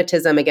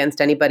anti-Semitism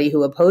against anybody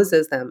who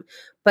opposes them.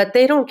 But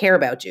they don't care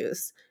about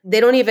Jews. They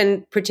don't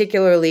even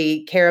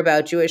particularly care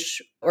about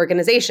Jewish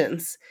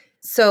organizations.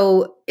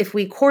 So if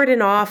we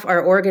cordon off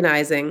our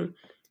organizing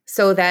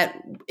so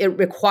that it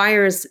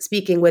requires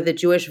speaking with a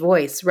Jewish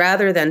voice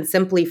rather than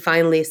simply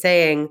finally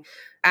saying,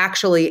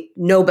 actually,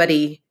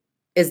 nobody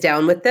is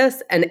down with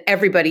this and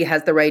everybody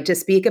has the right to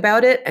speak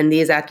about it and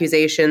these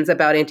accusations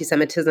about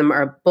anti-Semitism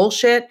are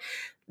bullshit,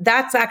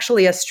 that's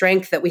actually a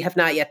strength that we have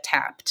not yet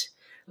tapped.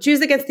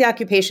 Jews Against the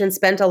Occupation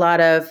spent a lot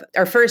of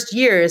our first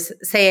years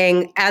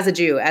saying, as a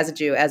Jew, as a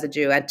Jew, as a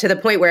Jew, to the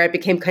point where it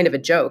became kind of a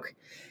joke.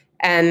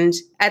 And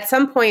at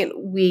some point,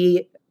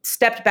 we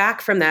stepped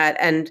back from that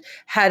and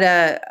had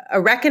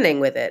a reckoning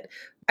with it.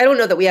 I don't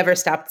know that we ever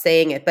stopped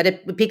saying it, but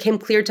it became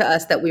clear to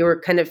us that we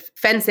were kind of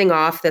fencing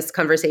off this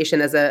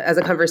conversation as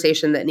a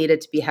conversation that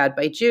needed to be had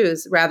by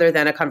Jews rather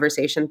than a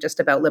conversation just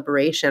about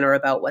liberation or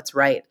about what's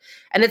right.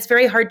 And it's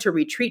very hard to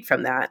retreat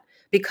from that,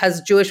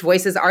 because Jewish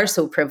voices are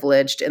so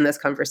privileged in this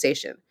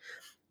conversation.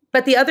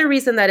 But the other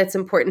reason that it's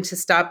important to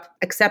stop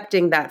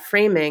accepting that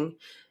framing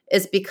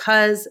is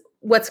because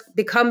what's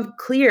become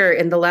clear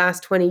in the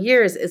last 20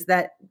 years is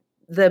that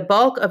the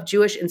bulk of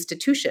Jewish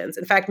institutions,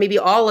 in fact, maybe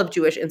all of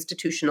Jewish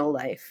institutional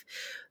life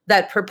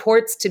that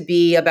purports to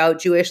be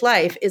about Jewish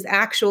life is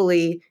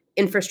actually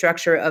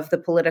infrastructure of the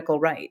political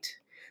right.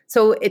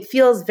 So it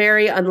feels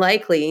very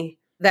unlikely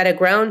that a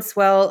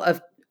groundswell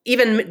of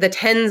even the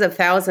tens of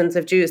thousands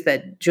of Jews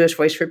that Jewish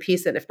Voice for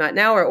Peace and If Not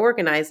Now are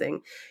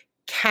organizing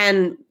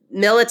can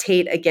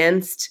militate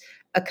against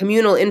a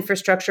communal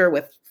infrastructure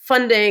with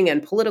funding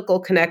and political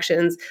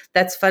connections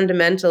that's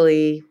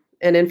fundamentally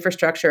an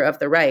infrastructure of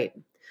the right.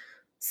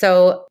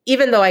 So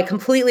even though I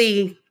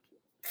completely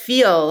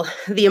feel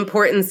the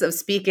importance of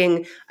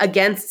speaking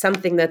against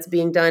something that's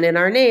being done in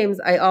our names,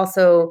 I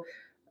also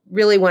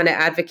really want to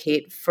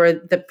advocate for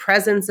the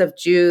presence of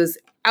Jews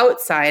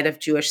outside of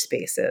Jewish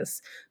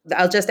spaces.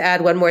 I'll just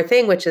add one more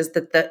thing, which is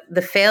that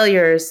the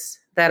failures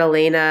that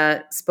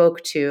Elena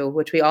spoke to,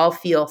 which we all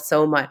feel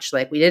so much,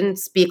 like we didn't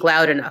speak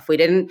loud enough. We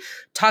didn't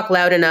talk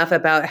loud enough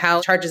about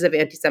how charges of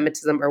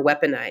anti-Semitism are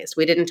weaponized.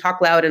 We didn't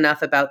talk loud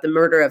enough about the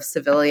murder of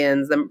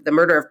civilians, the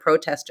murder of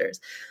protesters.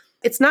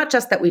 It's not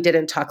just that we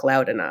didn't talk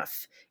loud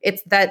enough.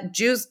 It's that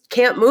Jews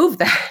can't move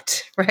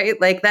that, right?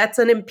 Like that's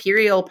an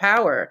imperial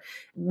power.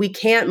 We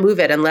can't move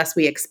it unless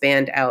we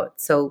expand out.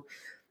 So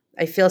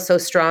I feel so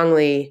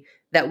strongly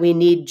that we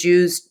need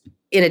Jews,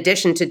 in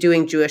addition to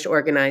doing Jewish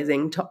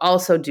organizing, to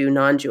also do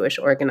non-Jewish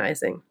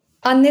organizing.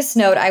 On this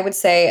note, I would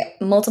say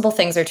multiple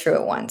things are true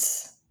at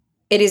once.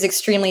 It is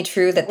extremely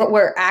true that what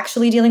we're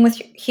actually dealing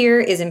with here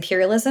is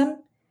imperialism,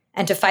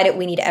 and to fight it,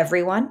 we need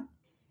everyone.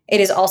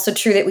 It is also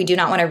true that we do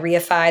not want to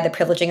reify the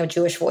privileging of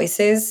Jewish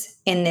voices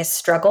in this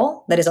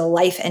struggle that is a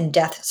life and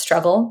death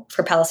struggle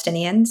for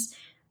Palestinians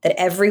that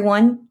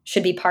everyone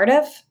should be part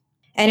of.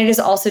 And it is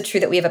also true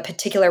that we have a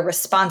particular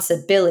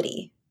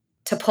responsibility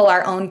to pull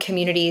our own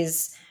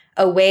communities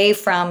away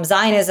from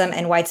Zionism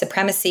and white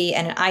supremacy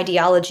and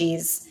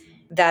ideologies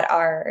that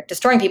are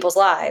destroying people's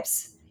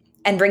lives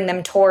and bring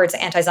them towards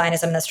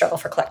anti-Zionism and the struggle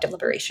for collective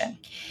liberation.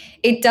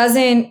 It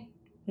doesn't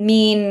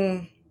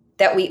mean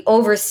that we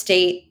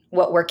overstate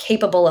what we're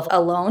capable of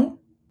alone.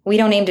 We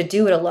don't aim to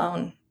do it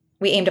alone.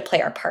 We aim to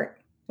play our part.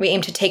 We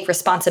aim to take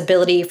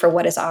responsibility for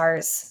what is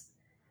ours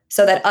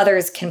so that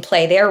others can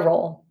play their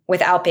role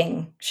without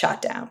being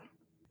shot down.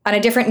 On a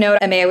different note,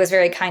 Amaya was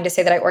very kind to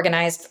say that I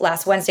organized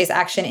last Wednesday's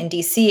action in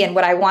DC. And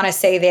what I want to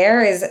say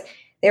there is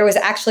there was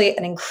actually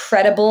an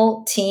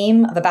incredible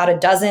team of about a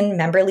dozen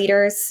member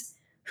leaders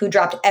who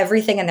dropped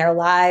everything in their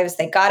lives.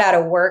 They got out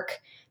of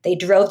work. They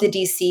drove to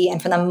DC.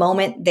 And from the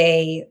moment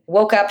they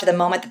woke up to the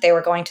moment that they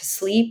were going to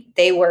sleep,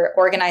 they were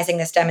organizing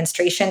this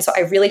demonstration. So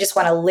I really just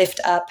want to lift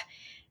up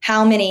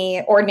how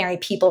many ordinary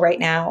people right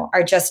now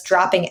are just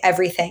dropping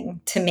everything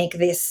to make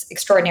this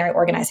extraordinary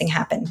organizing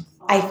happen.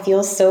 I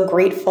feel so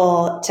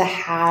grateful to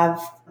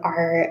have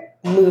our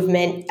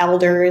movement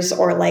elders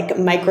or like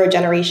micro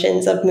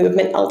generations of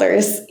movement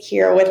elders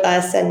here with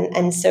us,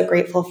 and so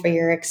grateful for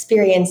your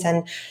experience.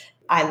 And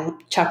I'm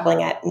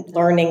chuckling at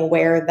learning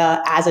where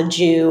the "as a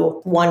Jew,"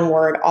 one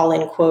word, all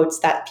in quotes,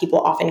 that people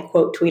often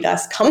quote tweet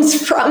us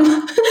comes from.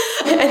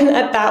 And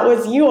that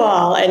was you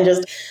all. And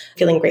just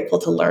feeling grateful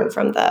to learn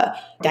from the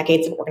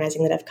decades of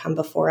organizing that have come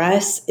before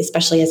us,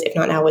 especially as If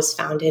Not Now was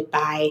founded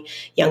by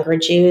younger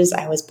Jews.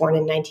 I was born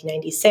in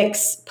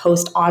 1996,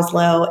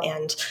 post-Oslo,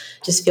 and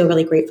just feel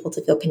really grateful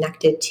to feel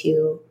connected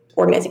to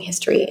organizing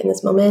history in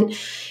this moment.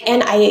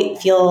 And I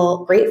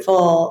feel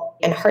grateful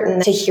and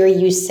heartened to hear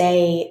you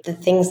say the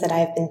things that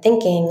I've been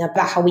thinking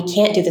about how we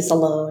can't do this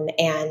alone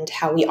and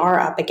how we are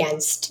up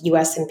against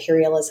US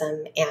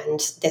imperialism and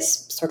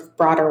this sort of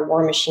broader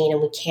war machine,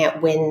 and we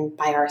can't win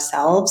by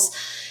ourselves.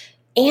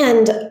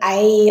 And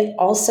I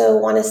also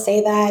want to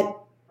say that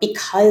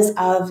because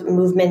of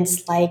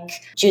movements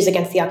like Jews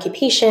Against the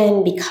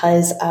Occupation,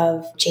 because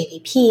of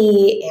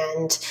JVP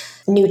and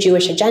New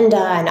Jewish Agenda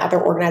and other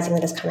organizing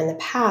that has come in the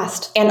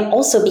past, and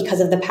also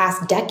because of the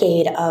past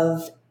decade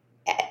of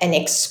an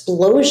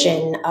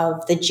explosion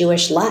of the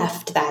Jewish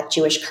left that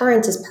Jewish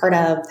Currents is part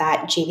of,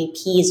 that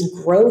JVP's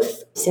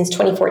growth since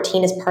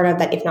 2014 is part of,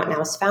 that If Not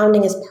Now's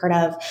founding is part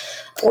of.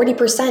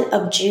 40%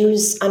 of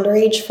Jews under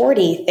age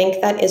 40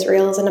 think that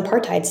Israel is an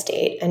apartheid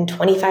state, and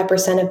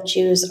 25% of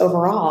Jews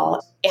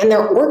overall. And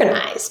they're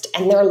organized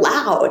and they're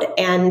loud.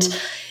 And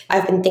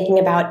I've been thinking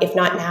about If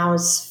Not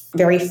Now's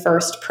very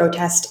first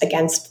protest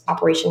against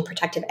Operation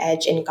Protective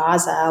Edge in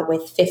Gaza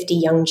with 50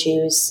 young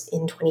Jews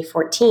in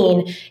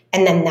 2014.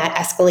 And then that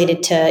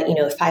escalated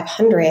to,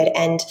 500.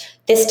 And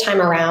this time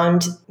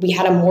around, we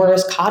had a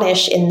Mourner's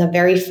Kaddish in the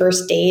very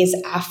first days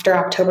after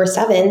October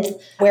 7th,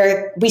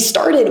 where we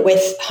started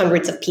with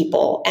hundreds of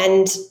people.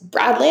 And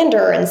Brad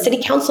Lander and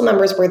city council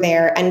members were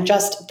there. And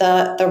just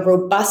the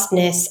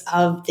robustness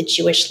of the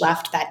Jewish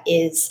left that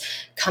is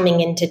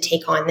coming in to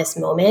take on this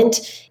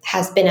moment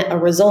has been a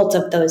result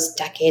of those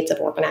decades of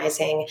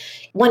organizing.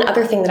 One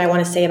other thing that I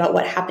want to say about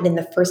what happened in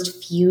the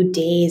first few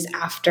days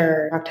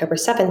after October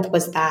 7th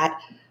was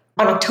that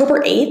on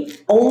October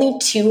 8th, only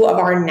 2 of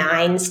our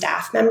 9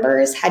 staff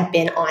members had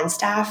been on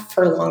staff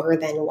for longer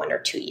than 1 or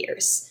 2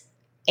 years.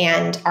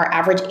 And our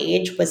average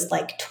age was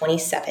like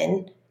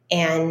 27.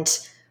 And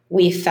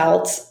we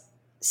felt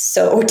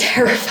so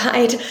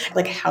terrified.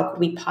 Like, how could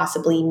we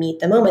possibly meet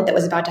the moment that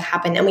was about to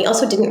happen? And we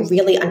also didn't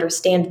really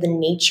understand the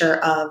nature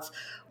of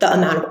the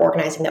amount of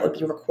organizing that would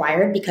be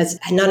required, because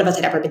none of us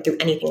had ever been through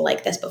anything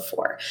like this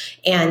before.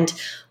 And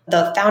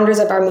the founders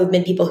of our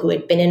movement, people who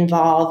had been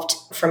involved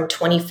from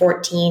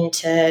 2014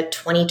 to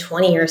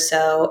 2020 or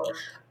so,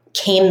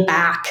 came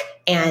back,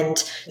 and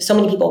so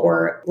many people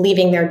were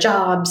leaving their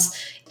jobs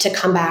to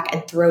come back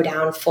and throw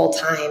down full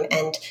time.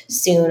 And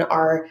soon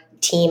our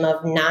team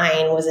of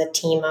 9 was a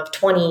team of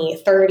 20,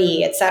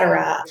 30,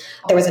 etc.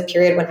 There was a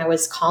period when I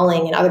was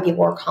calling and other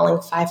people were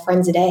calling 5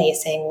 friends a day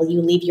saying, will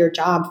you leave your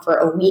job for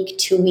a week,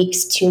 2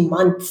 weeks, 2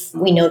 months?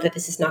 We know that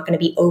this is not going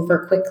to be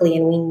over quickly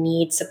and we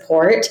need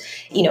support.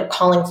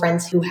 Calling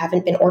friends who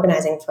haven't been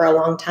organizing for a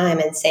long time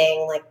and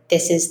saying, like,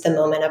 this is the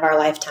moment of our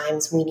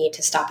lifetimes. We need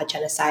to stop a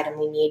genocide and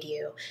we need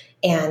you.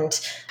 And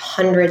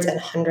hundreds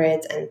and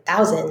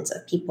thousands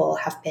of people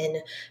have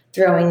been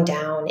throwing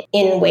down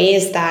in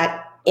ways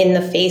that, in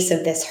the face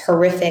of this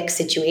horrific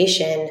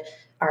situation,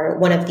 are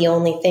one of the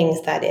only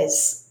things that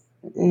is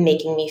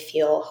making me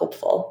feel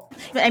hopeful.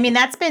 I mean,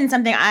 that's been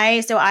something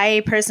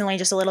I personally,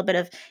 just a little bit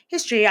of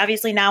history.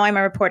 Obviously, now I'm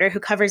a reporter who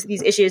covers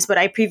these issues, but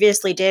I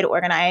previously did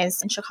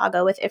organize in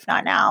Chicago with If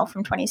Not Now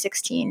from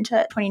 2016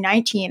 to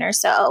 2019 or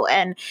so.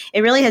 And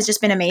it really has just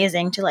been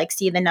amazing to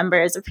see the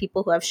numbers of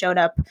people who have showed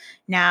up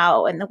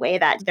now and the way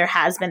that there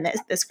has been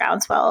this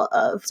groundswell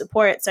of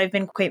support. So I've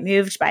been quite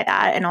moved by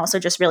that, and also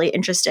just really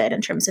interested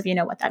in terms of,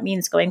 what that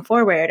means going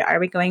forward. Are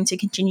we going to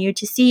continue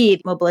to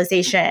see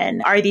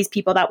mobilization? Are these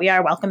people that we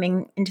are welcoming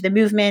into the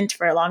movement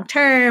for a long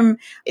term?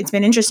 It's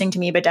been interesting to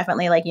me, but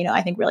definitely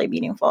I think really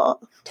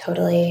meaningful.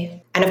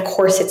 Totally. And of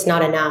course it's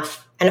not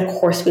enough. And of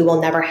course we will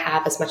never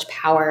have as much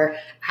power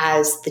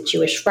as the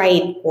Jewish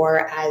right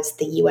or as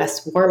the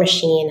US war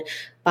machine.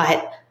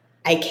 But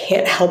I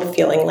can't help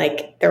feeling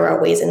like there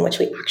are ways in which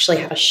we actually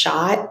have a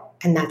shot.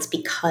 And that's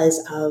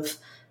because of,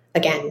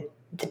 again,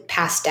 the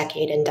past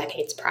decade and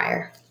decades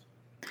prior.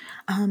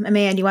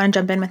 Amaya, do you want to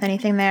jump in with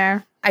anything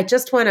there? I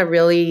just want to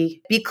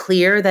really be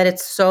clear that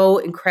it's so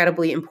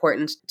incredibly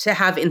important to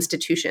have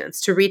institutions,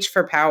 to reach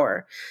for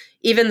power,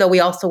 even though we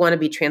also want to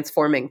be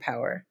transforming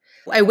power.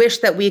 I wish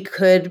that we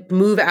could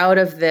move out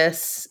of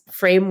this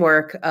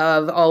framework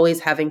of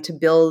always having to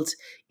build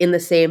in the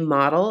same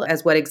model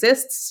as what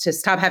exists, to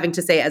stop having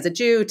to say as a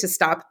Jew, to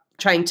stop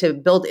trying to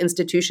build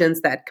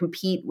institutions that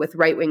compete with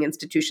right-wing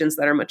institutions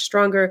that are much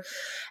stronger.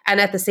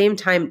 And at the same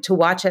time, to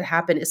watch it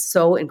happen is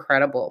so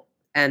incredible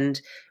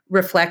and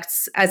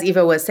reflects, as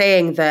Eva was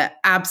saying, the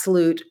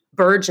absolute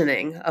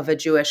burgeoning of a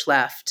Jewish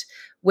left,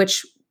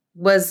 which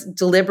was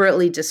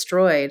deliberately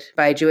destroyed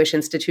by Jewish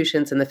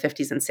institutions in the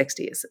 50s and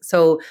 60s.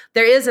 So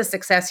there is a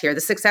success here. The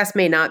success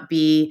may not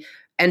be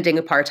ending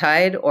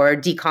apartheid or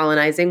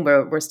decolonizing,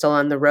 we're still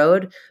on the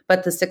road,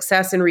 but the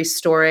success in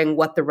restoring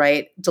what the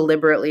right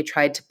deliberately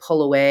tried to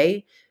pull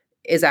away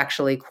is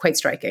actually quite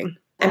striking.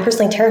 I'm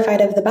personally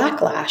terrified of the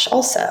backlash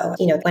also.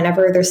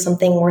 Whenever there's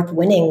something worth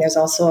winning, there's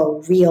also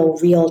a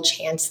real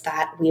chance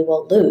that we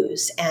will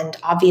lose. And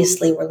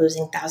obviously we're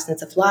losing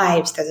thousands of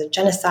lives. There's a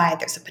genocide.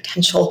 There's a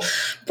potential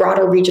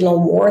broader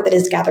regional war that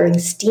is gathering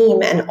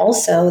steam. And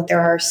also there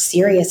are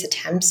serious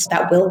attempts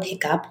that will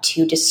pick up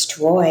to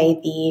destroy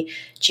the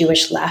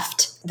Jewish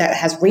left that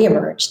has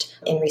reemerged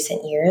in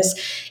recent years.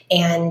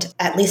 And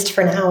at least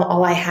for now,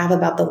 all I have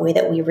about the way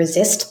that we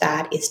resist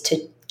that is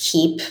to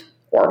keep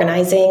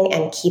organizing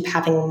and keep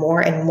having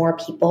more and more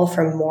people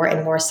from more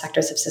and more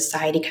sectors of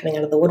society coming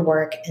out of the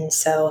woodwork. And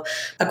so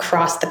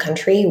across the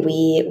country,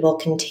 we will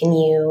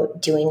continue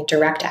doing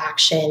direct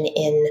action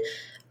in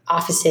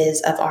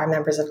offices of our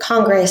members of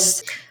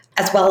Congress,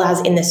 as well as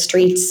in the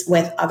streets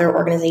with other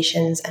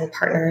organizations and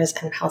partners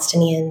and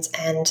Palestinians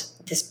and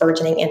this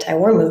burgeoning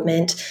anti-war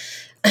movement,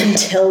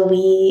 until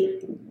we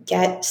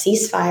get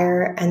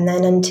ceasefire and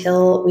then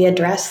until we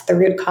address the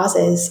root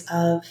causes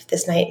of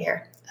this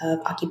nightmare of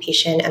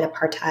occupation and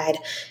apartheid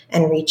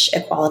and reach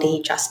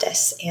equality,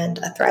 justice, and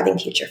a thriving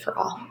future for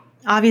all.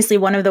 Obviously,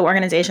 one of the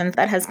organizations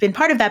that has been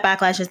part of that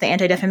backlash is the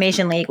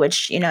Anti-Defamation League,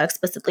 which,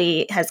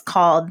 explicitly has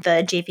called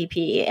the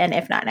JVP and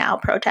If Not Now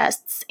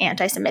protests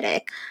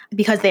anti-Semitic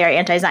because they are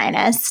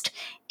anti-Zionist.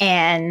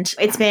 And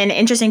it's been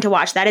interesting to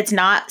watch that. It's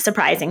not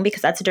surprising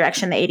because that's the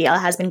direction the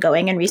ADL has been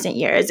going in recent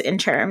years in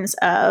terms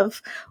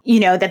of,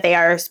 that they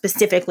are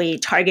specifically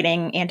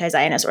targeting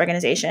anti-Zionist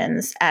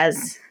organizations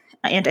as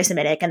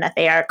anti-Semitic, and that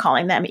they are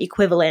calling them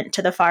equivalent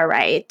to the far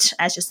right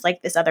as just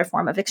this other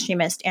form of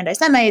extremist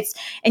anti-Semites.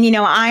 And,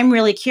 I'm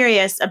really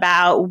curious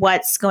about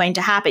what's going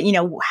to happen,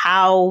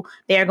 how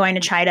they're going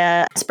to try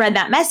to spread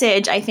that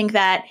message. I think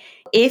that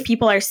if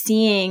people are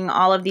seeing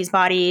all of these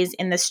bodies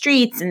in the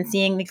streets and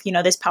seeing,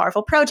 this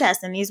powerful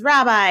protest and these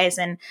rabbis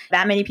and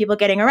that many people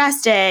getting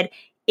arrested,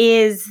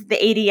 is the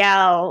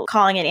ADL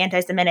calling it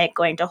anti-Semitic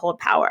going to hold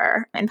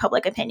power in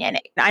public opinion?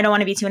 I don't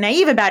want to be too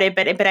naive about it,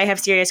 but I have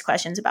serious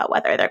questions about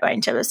whether they're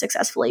going to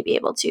successfully be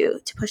able to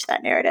push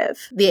that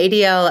narrative. The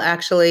ADL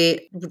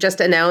actually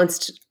just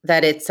announced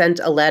that it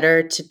sent a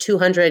letter to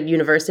 200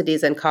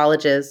 universities and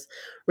colleges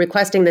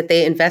requesting that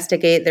they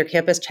investigate their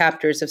campus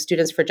chapters of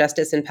Students for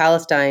Justice in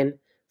Palestine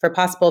for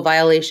possible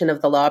violation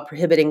of the law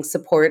prohibiting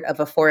support of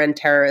a foreign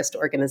terrorist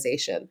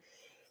organization.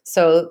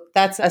 So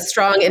that's a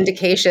strong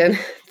indication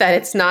that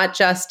it's not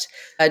just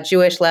a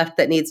Jewish left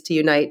that needs to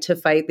unite to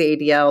fight the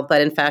ADL,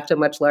 but in fact a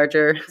much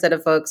larger set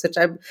of folks, which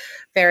I'm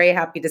very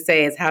happy to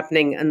say is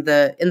happening in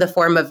the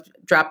form of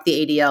Drop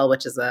the ADL,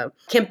 which is a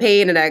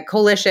campaign and a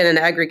coalition and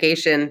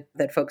aggregation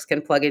that folks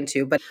can plug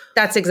into. But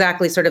that's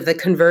exactly sort of the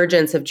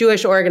convergence of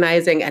Jewish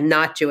organizing and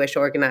not Jewish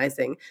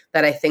organizing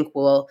that I think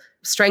will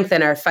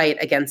strengthen our fight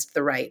against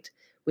the right.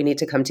 We need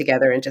to come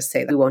together and just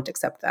say that we won't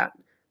accept that.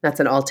 That's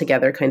an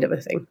all-together kind of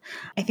a thing.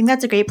 I think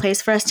that's a great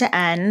place for us to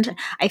end.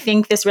 I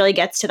think this really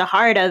gets to the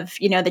heart of,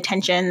 the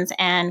tensions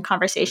and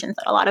conversations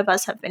that a lot of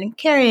us have been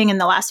carrying in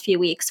the last few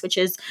weeks, which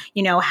is,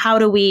 how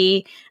do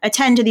we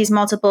attend to these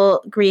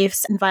multiple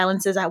griefs and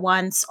violences at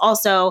once?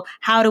 Also,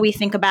 how do we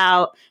think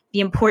about the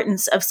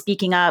importance of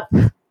speaking up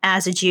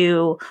as a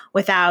Jew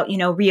without,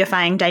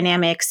 reifying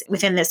dynamics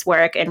within this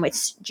work in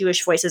which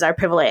Jewish voices are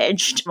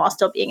privileged while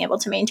still being able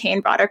to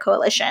maintain broader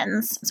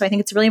coalitions. So I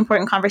think it's a really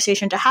important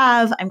conversation to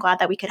have. I'm glad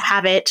that we could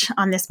have it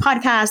on this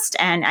podcast.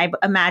 And I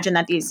imagine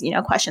that these,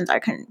 questions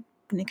are going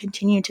to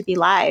continue to be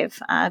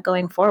live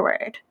going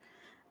forward.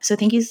 So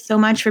thank you so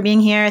much for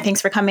being here. Thanks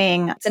for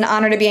coming. It's an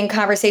honor to be in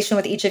conversation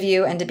with each of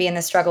you and to be in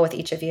the struggle with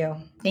each of you.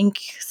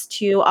 Thanks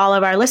to all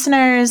of our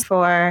listeners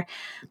for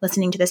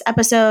listening to this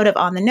episode of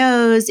On the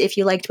Nose. If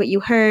you liked what you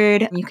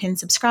heard, you can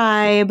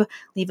subscribe,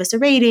 leave us a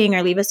rating,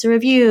 or leave us a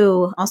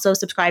review. Also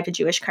subscribe to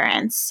Jewish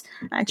Currents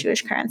at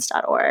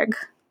jewishcurrents.org.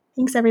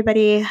 Thanks,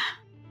 everybody.